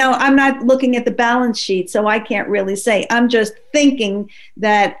 No, I'm not looking at the balance sheet, so I can't really say. I'm just thinking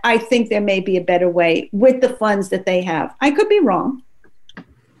that I think there may be a better way with the funds that they have. I could be wrong.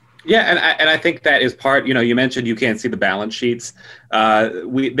 Yeah, and I think that is part, you mentioned you can't see the balance sheets.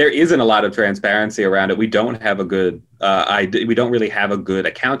 There isn't a lot of transparency around it. We don't have a good, we don't really have a good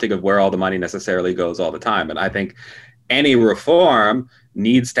accounting of where all the money necessarily goes all the time. And I think any reform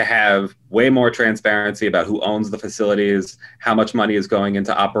needs to have way more transparency about who owns the facilities, how much money is going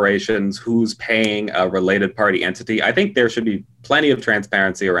into operations, who's paying a related party entity. I think there should be plenty of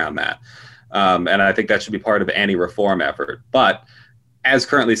transparency around that. And I think that should be part of any reform effort. But as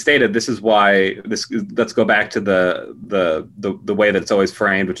currently stated, this is why let's go back to the way that it's always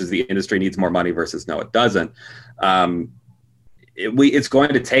framed, which is the industry needs more money versus no, it doesn't. It's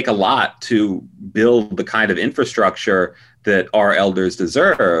going to take a lot to build the kind of infrastructure that our elders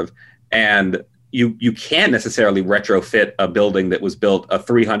deserve. And you can't necessarily retrofit a building that was built, a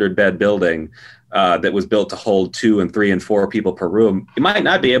 300-bed building that was built to hold 2 and 3 and 4 people per room. You might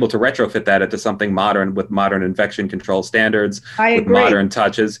not be able to retrofit that into something modern with modern infection control standards, with modern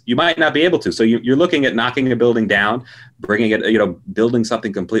touches. You might not be able to. So you're looking at knocking a building down, bringing it, building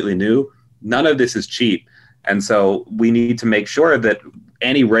something completely new. None of this is cheap. And so we need to make sure that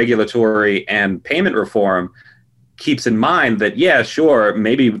any regulatory and payment reform keeps in mind that, yeah, sure,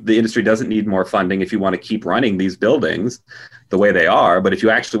 maybe the industry doesn't need more funding if you want to keep running these buildings the way they are. But if you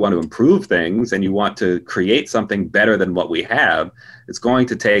actually want to improve things and you want to create something better than what we have, it's going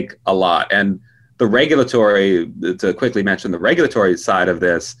to take a lot. And the regulatory, to quickly mention the regulatory side of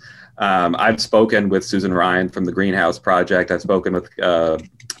this, I've spoken with Susan Ryan from the Greenhouse Project. I've spoken with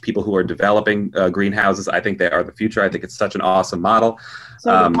people who are developing greenhouses. I think they are the future. I think it's such an awesome model. So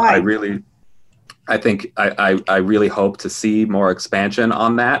I really hope to see more expansion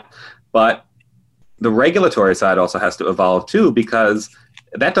on that. But the regulatory side also has to evolve too, because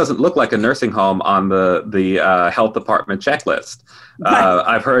that doesn't look like a nursing home on the health department checklist.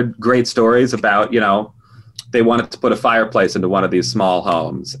 I've heard great stories about, they wanted to put a fireplace into one of these small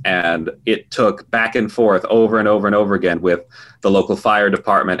homes, and it took back and forth over and over and over again with the local fire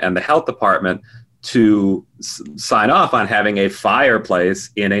department and the health department to sign off on having a fireplace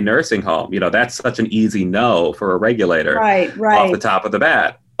in a nursing home. That's such an easy no for a regulator off the top of the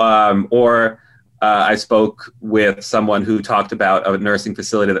bat. I spoke with someone who talked about a nursing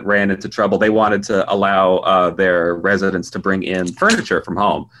facility that ran into trouble. They wanted to allow their residents to bring in furniture from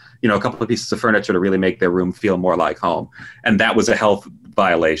home, a couple of pieces of furniture to really make their room feel more like home. And that was a health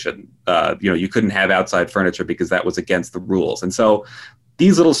violation. You couldn't have outside furniture because that was against the rules. And so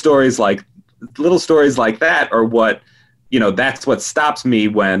these little stories like that are what, that's what stops me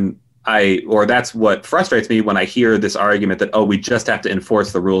or that's what frustrates me when I hear this argument that, we just have to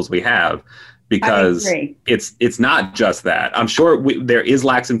enforce the rules we have. Because it's not just that. I'm sure there is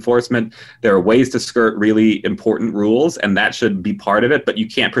lax enforcement. There are ways to skirt really important rules, and that should be part of it. But you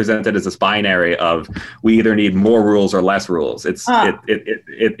can't present it as this binary of we either need more rules or less rules. It's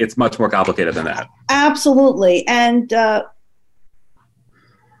much more complicated than that. Absolutely, and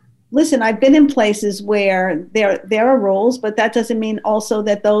listen, I've been in places where there are rules, but that doesn't mean also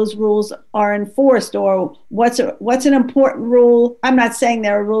that those rules are enforced, or what's an important rule. I'm not saying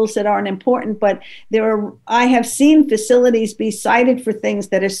there are rules that aren't important, but I have seen facilities be cited for things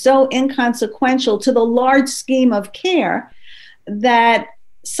that are so inconsequential to the large scheme of care that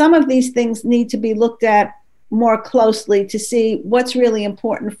some of these things need to be looked at more closely to see what's really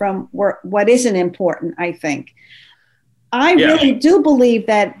important from what isn't important, I think. I really do believe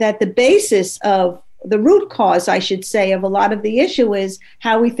that the basis of the root cause, I should say, of a lot of the issue is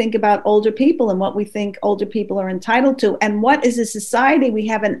how we think about older people and what we think older people are entitled to, and what is a society we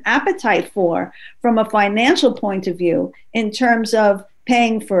have an appetite for from a financial point of view in terms of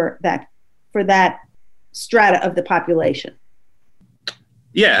paying for that strata of the population.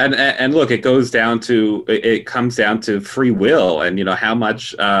 Yeah, and look, it comes down to free will, and how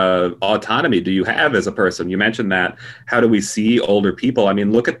much autonomy do you have as a person? You mentioned that. How do we see older people? I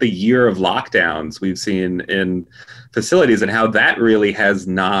mean, look at the year of lockdowns we've seen in facilities, and how that really has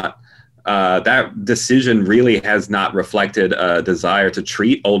not. That decision really has not reflected a desire to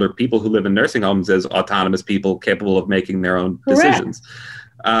treat older people who live in nursing homes as autonomous people capable of making their own decisions.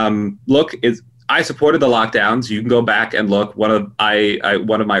 I supported the lockdowns. You can go back and look. One of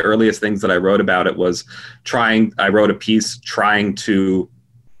my earliest things that I wrote about it was I wrote a piece trying to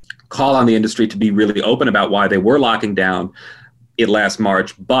call on the industry to be really open about why they were locking down it last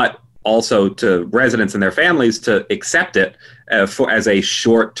March, but also to residents and their families to accept it as a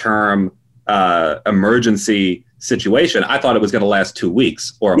short-term emergency situation. I thought it was going to last 2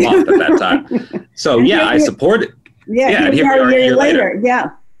 weeks or a month at that time. So I support it. And here we are a year later.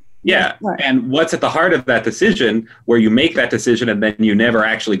 Yeah. Right. And what's at the heart of that decision, where you make that decision and then you never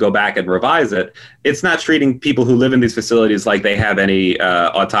actually go back and revise it, it's not treating people who live in these facilities like they have any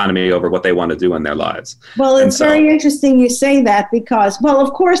autonomy over what they want to do in their lives. Well, it's very interesting you say that because,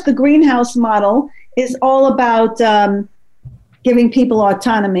 of course, the greenhouse model is all about giving people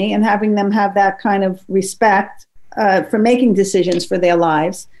autonomy and having them have that kind of respect for making decisions for their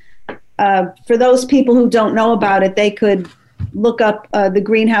lives. For those people who don't know about it, they could look up the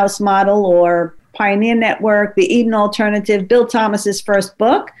Greenhouse Model or Pioneer Network, the Eden Alternative. Bill Thomas's first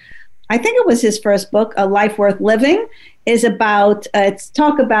book, I think it was his first book, A Life Worth Living, is about,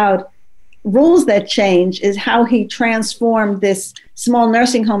 talk about rules that change, is how he transformed this small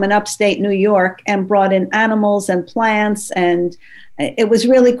nursing home in upstate New York and brought in animals and plants, and it was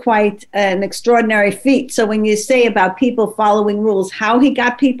really quite an extraordinary feat. So when you say about people following rules, how he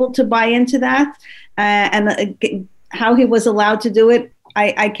got people to buy into that, and how he was allowed to do it,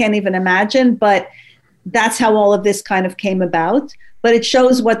 I can't even imagine, but that's how all of this kind of came about. But it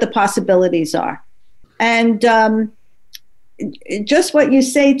shows what the possibilities are. And just what you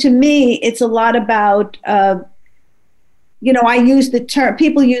say to me, it's a lot about, I use the term,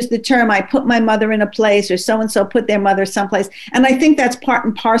 people use the term, I put my mother in a place, or so-and-so put their mother someplace. And I think that's part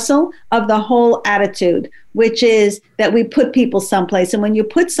and parcel of the whole attitude, which is that we put people someplace. And when you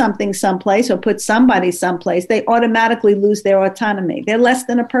put something someplace or put somebody someplace, they automatically lose their autonomy. They're less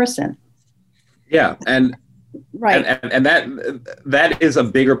than a person. Yeah. And right. And that is a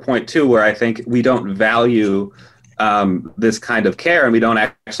bigger point too, where I think we don't value this kind of care, and we don't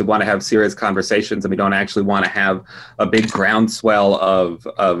actually want to have serious conversations, and we don't actually want to have a big groundswell of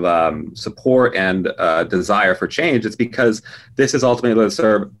support and desire for change. It's because this is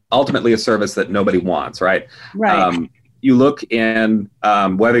ultimately a service that nobody wants, right? Right. You look in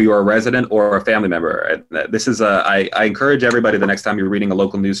whether you're a resident or a family member. This is I encourage everybody, the next time you're reading a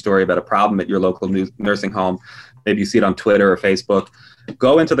local news story about a problem at your local nursing home, maybe you see it on Twitter or Facebook,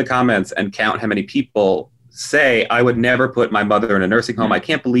 go into the comments and count how many people say, I would never put my mother in a nursing home. I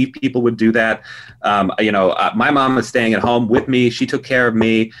can't believe people would do that. My mom is staying at home with me. She took care of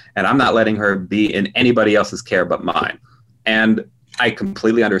me, and I'm not letting her be in anybody else's care but mine. And I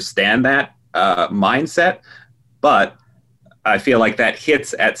completely understand that mindset, but I feel like that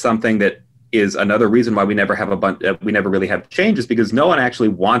hits at something that is another reason why we never really have changes, because no one actually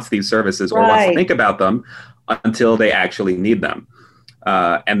wants these services or wants to think about them until they actually need them.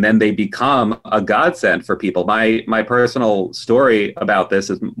 And then they become a godsend for people. My personal story about this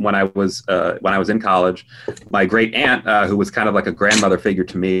is when I was in college, my great aunt, who was kind of like a grandmother figure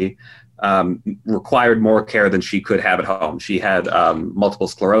to me, required more care than she could have at home. She had multiple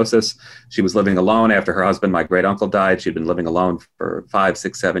sclerosis. She was living alone after her husband, my great uncle, died. She'd been living alone for 5,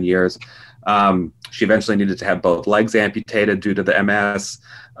 6, 7 years. She eventually needed to have both legs amputated due to the MS.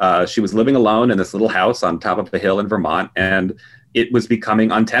 She was living alone in this little house on top of a hill in Vermont, and it was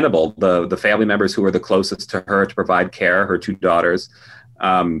becoming untenable. The family members who were the closest to her to provide care, her 2 daughters,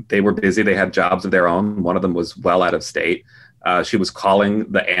 they were busy. They had jobs of their own. One of them was well out of state. She was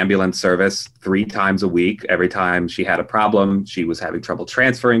calling the ambulance service 3 times a week. Every time she had a problem, she was having trouble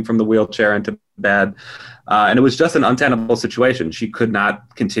transferring from the wheelchair into bed. And it was just an untenable situation. She could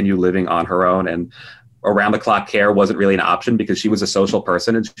not continue living on her own. And around-the-clock care wasn't really an option because she was a social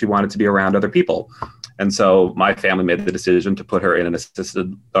person and she wanted to be around other people. And so my family made the decision to put her in an as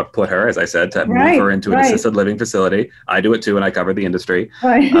I said, to move her into an assisted living facility. I do it too, and I cover the industry.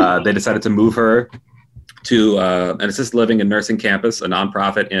 They decided to move her to an assisted living and nursing campus, a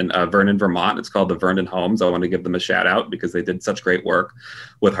nonprofit in Vernon, Vermont. It's called the Vernon Homes. I want to give them a shout out because they did such great work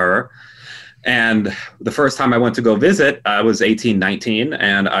with her. And the first time I went to go visit, I was 18, 19,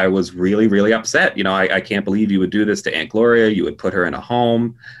 and I was really, really upset. You know, I can't believe you would do this to Aunt Gloria. You would put her in a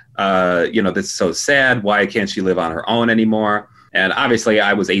home. You know, this is so sad. Why can't she live on her own anymore? And obviously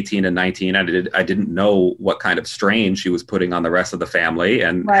I was 18 and 19. I didn't know what kind of strain she was putting on the rest of the family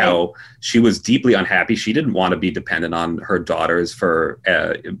and how she was deeply unhappy. She didn't want to be dependent on her daughters for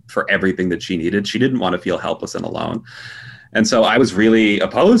everything that she needed. She didn't want to feel helpless and alone. And so I was really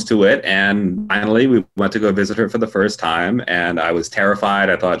opposed to it. And finally, we went to go visit her for the first time. And I was terrified.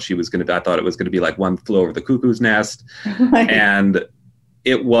 I thought it was going to be like One Flew Over the Cuckoo's Nest. And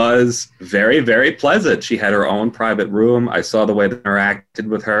it was very, very pleasant. She had her own private room. I saw the way they interacted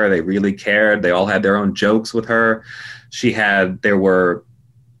with her. They really cared. They all had their own jokes with her. There were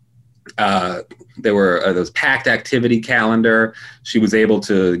those packed activity calendar. She was able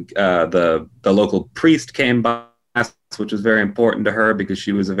to, the local priest came by, which was very important to her because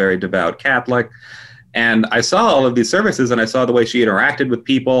she was a very devout Catholic. And I saw all of these services and I saw the way she interacted with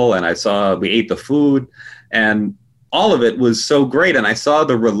people and we ate the food and all of it was so great. And I saw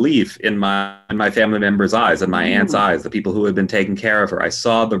the relief in my family members' eyes and my aunt's eyes, the people who had been taking care of her. I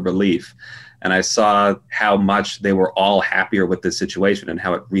saw the relief and I saw how much they were all happier with this situation and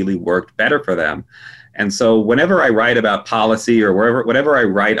how it really worked better for them. And so whenever I write about policy or whatever I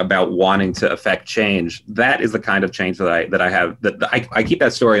write about wanting to affect change, that is the kind of change that I have, that I keep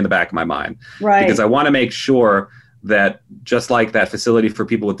that story in the back of my mind. Right. Because I want to make sure that just like that facility for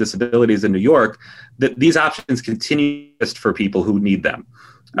people with disabilities in New York, that these options continue for people who need them.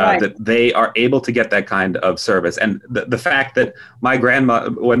 That they are able to get that kind of service. And the fact that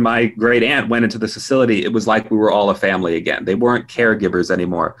when my great aunt went into this facility, it was like we were all a family again. They weren't caregivers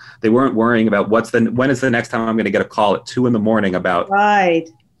anymore. They weren't worrying about when is the next time I'm going to get a call at 2 a.m. about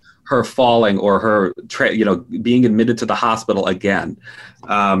her falling or her being admitted to the hospital again.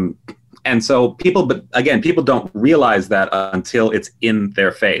 And so people don't realize that until it's in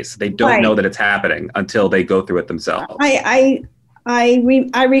their face. They don't know that it's happening until they go through it themselves.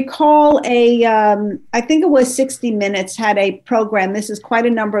 I recall I think it was 60 Minutes had a program. This is quite a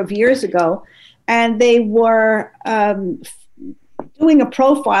number of years ago. And they were doing a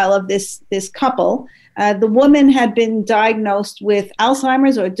profile of this couple. The woman had been diagnosed with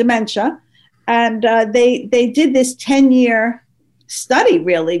Alzheimer's or dementia. And they did this 10-year study,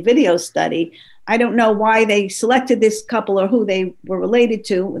 really, video study. I don't know why they selected this couple or who they were related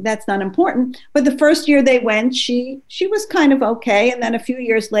to. That's not important. But the first year they went, she was kind of okay. And then a few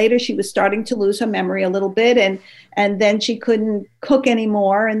years later, she was starting to lose her memory a little bit. And then she couldn't cook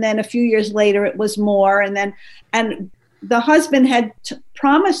anymore. And then a few years later, it was more. And the husband had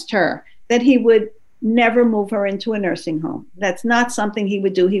promised her that he would never move her into a nursing home. That's not something he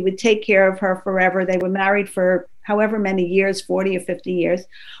would do. He would take care of her forever. They were married for however many years, 40 or 50 years.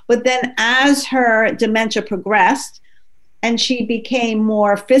 But then as her dementia progressed and she became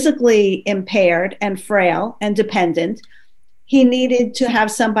more physically impaired and frail and dependent, he needed to have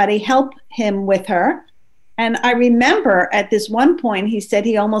somebody help him with her. And I remember at this one point, he said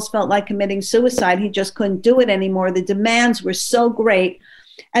he almost felt like committing suicide. He just couldn't do it anymore. The demands were so great.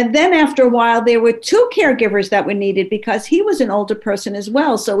 And then after a while, there were 2 caregivers that were needed because he was an older person as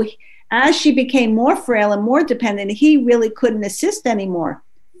well. So as she became more frail and more dependent, he really couldn't assist anymore.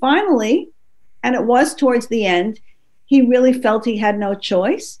 Finally, and it was towards the end, he really felt he had no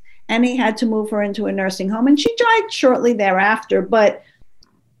choice and he had to move her into a nursing home. And she died shortly thereafter. But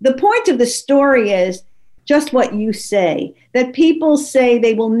the point of the story is just what you say, that people say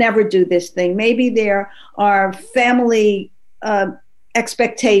they will never do this thing. Maybe there are family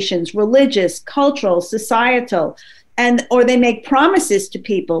expectations, religious, cultural, societal, or they make promises to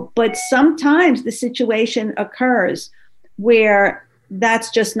people, but sometimes the situation occurs where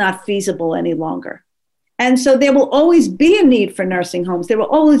that's just not feasible any longer. And so there will always be a need for nursing homes. There will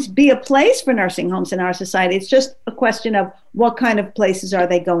always be a place for nursing homes in our society. It's just a question of what kind of places are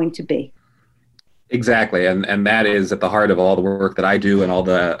they going to be. Exactly. And that is at the heart of all the work that I do and all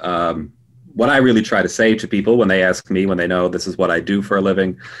the, what I really try to say to people when they ask me, when they know this is what I do for a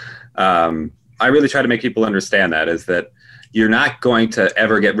living. I really try to make people understand that is that, you're not going to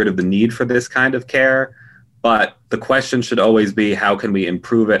ever get rid of the need for this kind of care. But the question should always be, how can we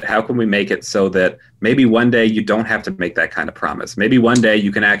improve it? How can we make it so that maybe one day you don't have to make that kind of promise? Maybe one day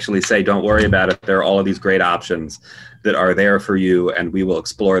you can actually say, don't worry about it. There are all of these great options that are there for you, and we will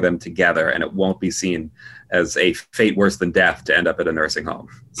explore them together, and it won't be seen as a fate worse than death to end up at a nursing home.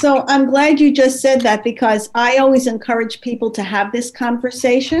 So I'm glad you just said that, because I always encourage people to have this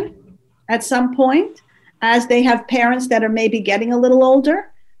conversation at some point as they have parents that are maybe getting a little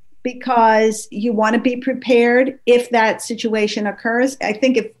older, because you want to be prepared if that situation occurs. I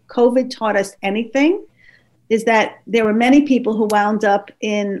think if COVID taught us anything, is that there were many people who wound up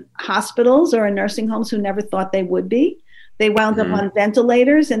in hospitals or in nursing homes who never thought they would be. They wound up on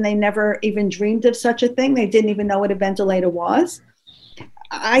ventilators, and they never even dreamed of such a thing. They didn't even know what a ventilator was.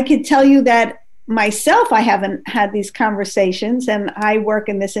 I could tell you that myself, I haven't had these conversations, and I work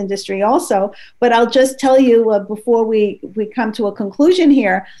in this industry also, but I'll just tell you before we come to a conclusion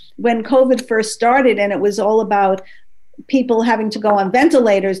here, when COVID first started and it was all about people having to go on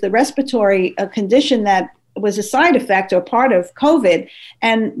ventilators, the respiratory condition that was a side effect or part of COVID.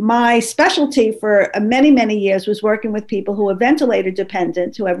 And my specialty for many, many years was working with people who are ventilator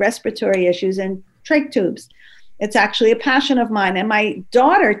dependent, who have respiratory issues and trach tubes. It's actually a passion of mine. And my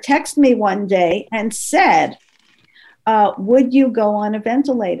daughter texted me one day and said, would you go on a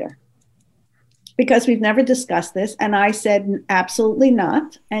ventilator? Because we've never discussed this. And I said, absolutely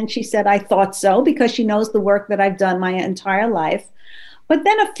not. And she said, I thought so, because she knows the work that I've done my entire life. But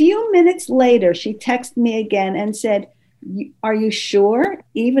then a few minutes later, she texted me again and said, are you sure?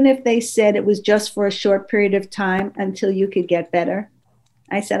 Even if they said it was just for a short period of time until you could get better?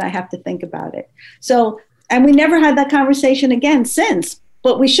 I said, I have to think about it. So, and we never had that conversation again since,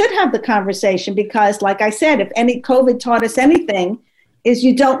 but we should have the conversation, because like I said, if any COVID taught us anything, is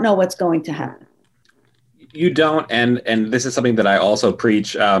you don't know what's going to happen. You don't, and this is something that I also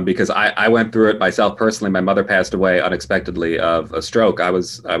preach, because I went through it myself personally. My mother passed away unexpectedly of a stroke. I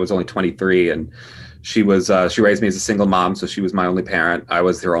was only 23, and she raised me as a single mom, so she was my only parent. I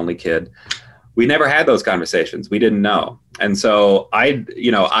was her only kid. We never had those conversations. We didn't know. And so I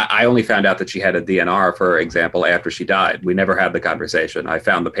only found out that she had a DNR, for example, after she died. We never had the conversation. I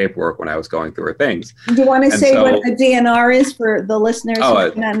found the paperwork when I was going through her things. Do you want to say what a DNR is for the listeners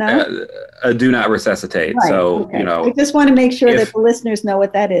who do not know? A do not resuscitate. Right. So, okay. I just want to make sure that the listeners know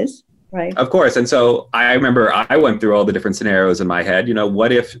what that is. Right. Of course. And so I remember I went through all the different scenarios in my head.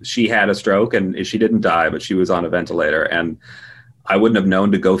 What if she had a stroke and she didn't die, but she was on a ventilator? And I wouldn't have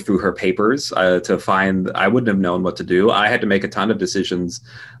known to go through her papers I wouldn't have known what to do. I had to make a ton of decisions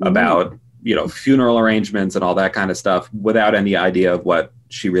about, funeral arrangements and all that kind of stuff without any idea of what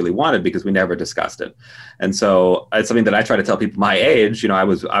she really wanted, because we never discussed it. And so it's something that I try to tell people my age. I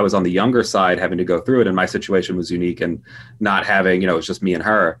was on the younger side having to go through it, and my situation was unique and not having, it was just me and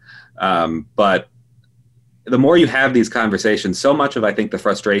her. But the more you have these conversations, so much of, I think, the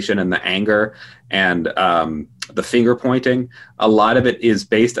frustration and the anger and the finger pointing, a lot of it is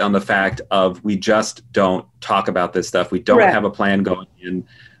based on the fact of we just don't talk about this stuff. We don't have a plan going in.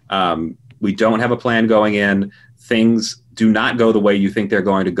 Things do not go the way you think they're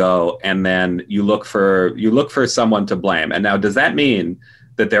going to go, and then you look for someone to blame. And now, does that mean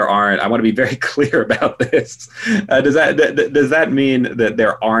that there aren't? I want to be very clear about this. Does that mean that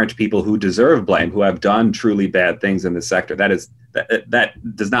there aren't people who deserve blame, who have done truly bad things in this sector?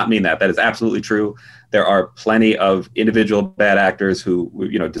 That does not mean that. That is absolutely true. There are plenty of individual bad actors who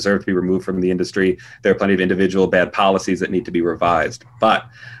deserve to be removed from the industry. There are plenty of individual bad policies that need to be revised. But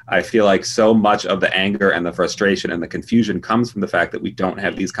I feel like so much of the anger and the frustration and the confusion comes from the fact that we don't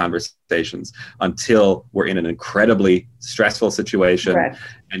have these conversations until we're in an incredibly stressful situation,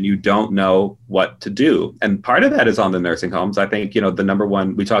 and you don't know what to do. And part of that is on the nursing homes. I think, the number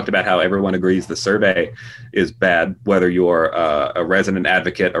one, we talked about how everyone agrees the survey is bad, whether you're a resident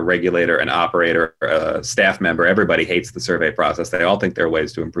advocate, a regulator, an operator, a staff member. Everybody hates the survey process. They all think there are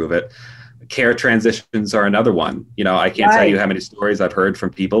ways to improve it. Care transitions are another one. I can't tell you how many stories I've heard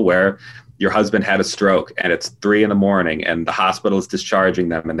from people where your husband had a stroke and it's 3 a.m. and the hospital is discharging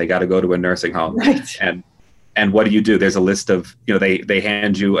them and they got to go to a nursing home. Right. And what do? There's a list of, they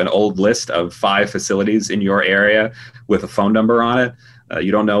hand you an old list of 5 facilities in your area with a phone number on it. You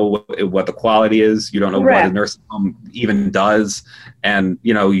don't know what the quality is. You don't know what a nursing home even does. And,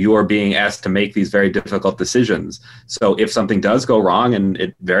 you're being asked to make these very difficult decisions. So if something does go wrong, and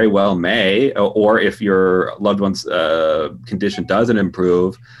it very well may, or if your loved one's condition doesn't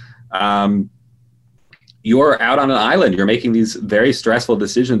improve, you're out on an island. You're making these very stressful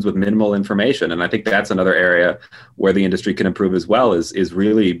decisions with minimal information. And I think that's another area where the industry can improve as well, is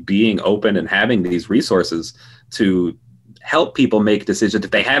really being open and having these resources to help people make decisions.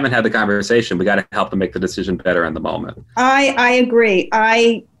 If they haven't had the conversation, we got to help them make the decision better in the moment. I agree.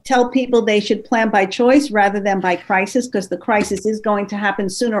 I tell people they should plan by choice rather than by crisis, because the crisis is going to happen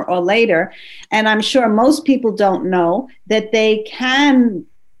sooner or later. And I'm sure most people don't know that they can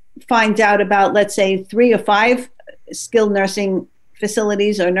find out about, let's say, 3 or 5 skilled nursing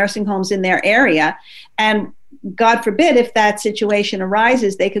facilities or nursing homes in their area. And God forbid, if that situation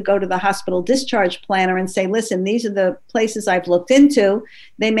arises, they could go to the hospital discharge planner and say, listen, these are the places I've looked into.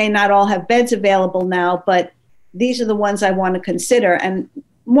 They may not all have beds available now, but these are the ones I want to consider. And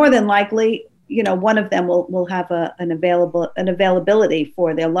more than likely, one of them will have an availability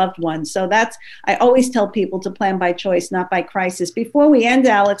for their loved ones. So I always tell people to plan by choice, not by crisis. Before we end,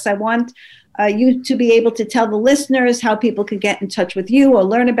 Alex, I want you to be able to tell the listeners how people can get in touch with you or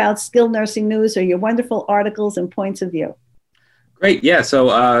learn about skilled nursing news or your wonderful articles and points of view. Great. Yeah.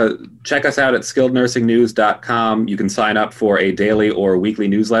 So check us out at skillednursingnews.com. You can sign up for a daily or weekly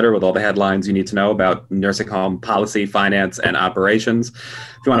newsletter with all the headlines you need to know about nursing home policy, finance, and operations.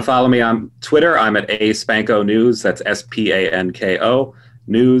 If you want to follow me on Twitter, I'm at Spanko News. That's SPANKO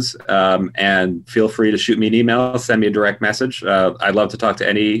News. And feel free to shoot me an email, send me a direct message. I'd love to talk to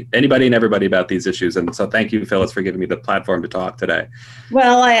anybody and everybody about these issues. And so thank you, Phyllis, for giving me the platform to talk today.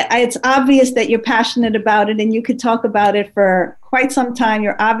 Well, it's obvious that you're passionate about it, and you could talk about it for quite some time.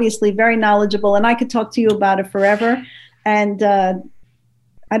 You're obviously very knowledgeable, and I could talk to you about it forever. And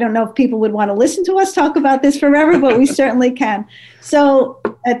I don't know if people would want to listen to us talk about this forever, but we certainly can. So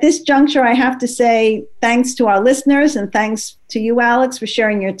at this juncture, I have to say thanks to our listeners, and thanks to you, Alex, for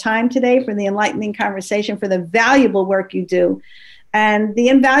sharing your time today, for the enlightening conversation, for the valuable work you do, and the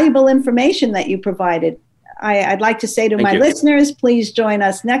invaluable information that you provided. I'd like to say to my listeners, please join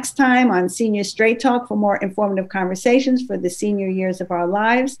us next time on Senior Straight Talk for more informative conversations for the senior years of our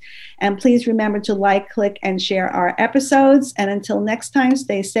lives. And please remember to like, click, and share our episodes. And until next time,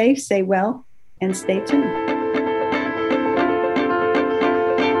 stay safe, stay well, and stay tuned.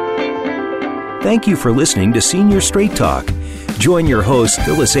 Thank you for listening to Senior Straight Talk. Join your host,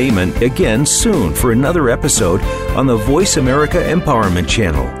 Phyllis Amon, again soon for another episode on the Voice America Empowerment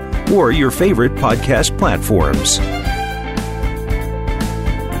Channel or your favorite podcast platforms.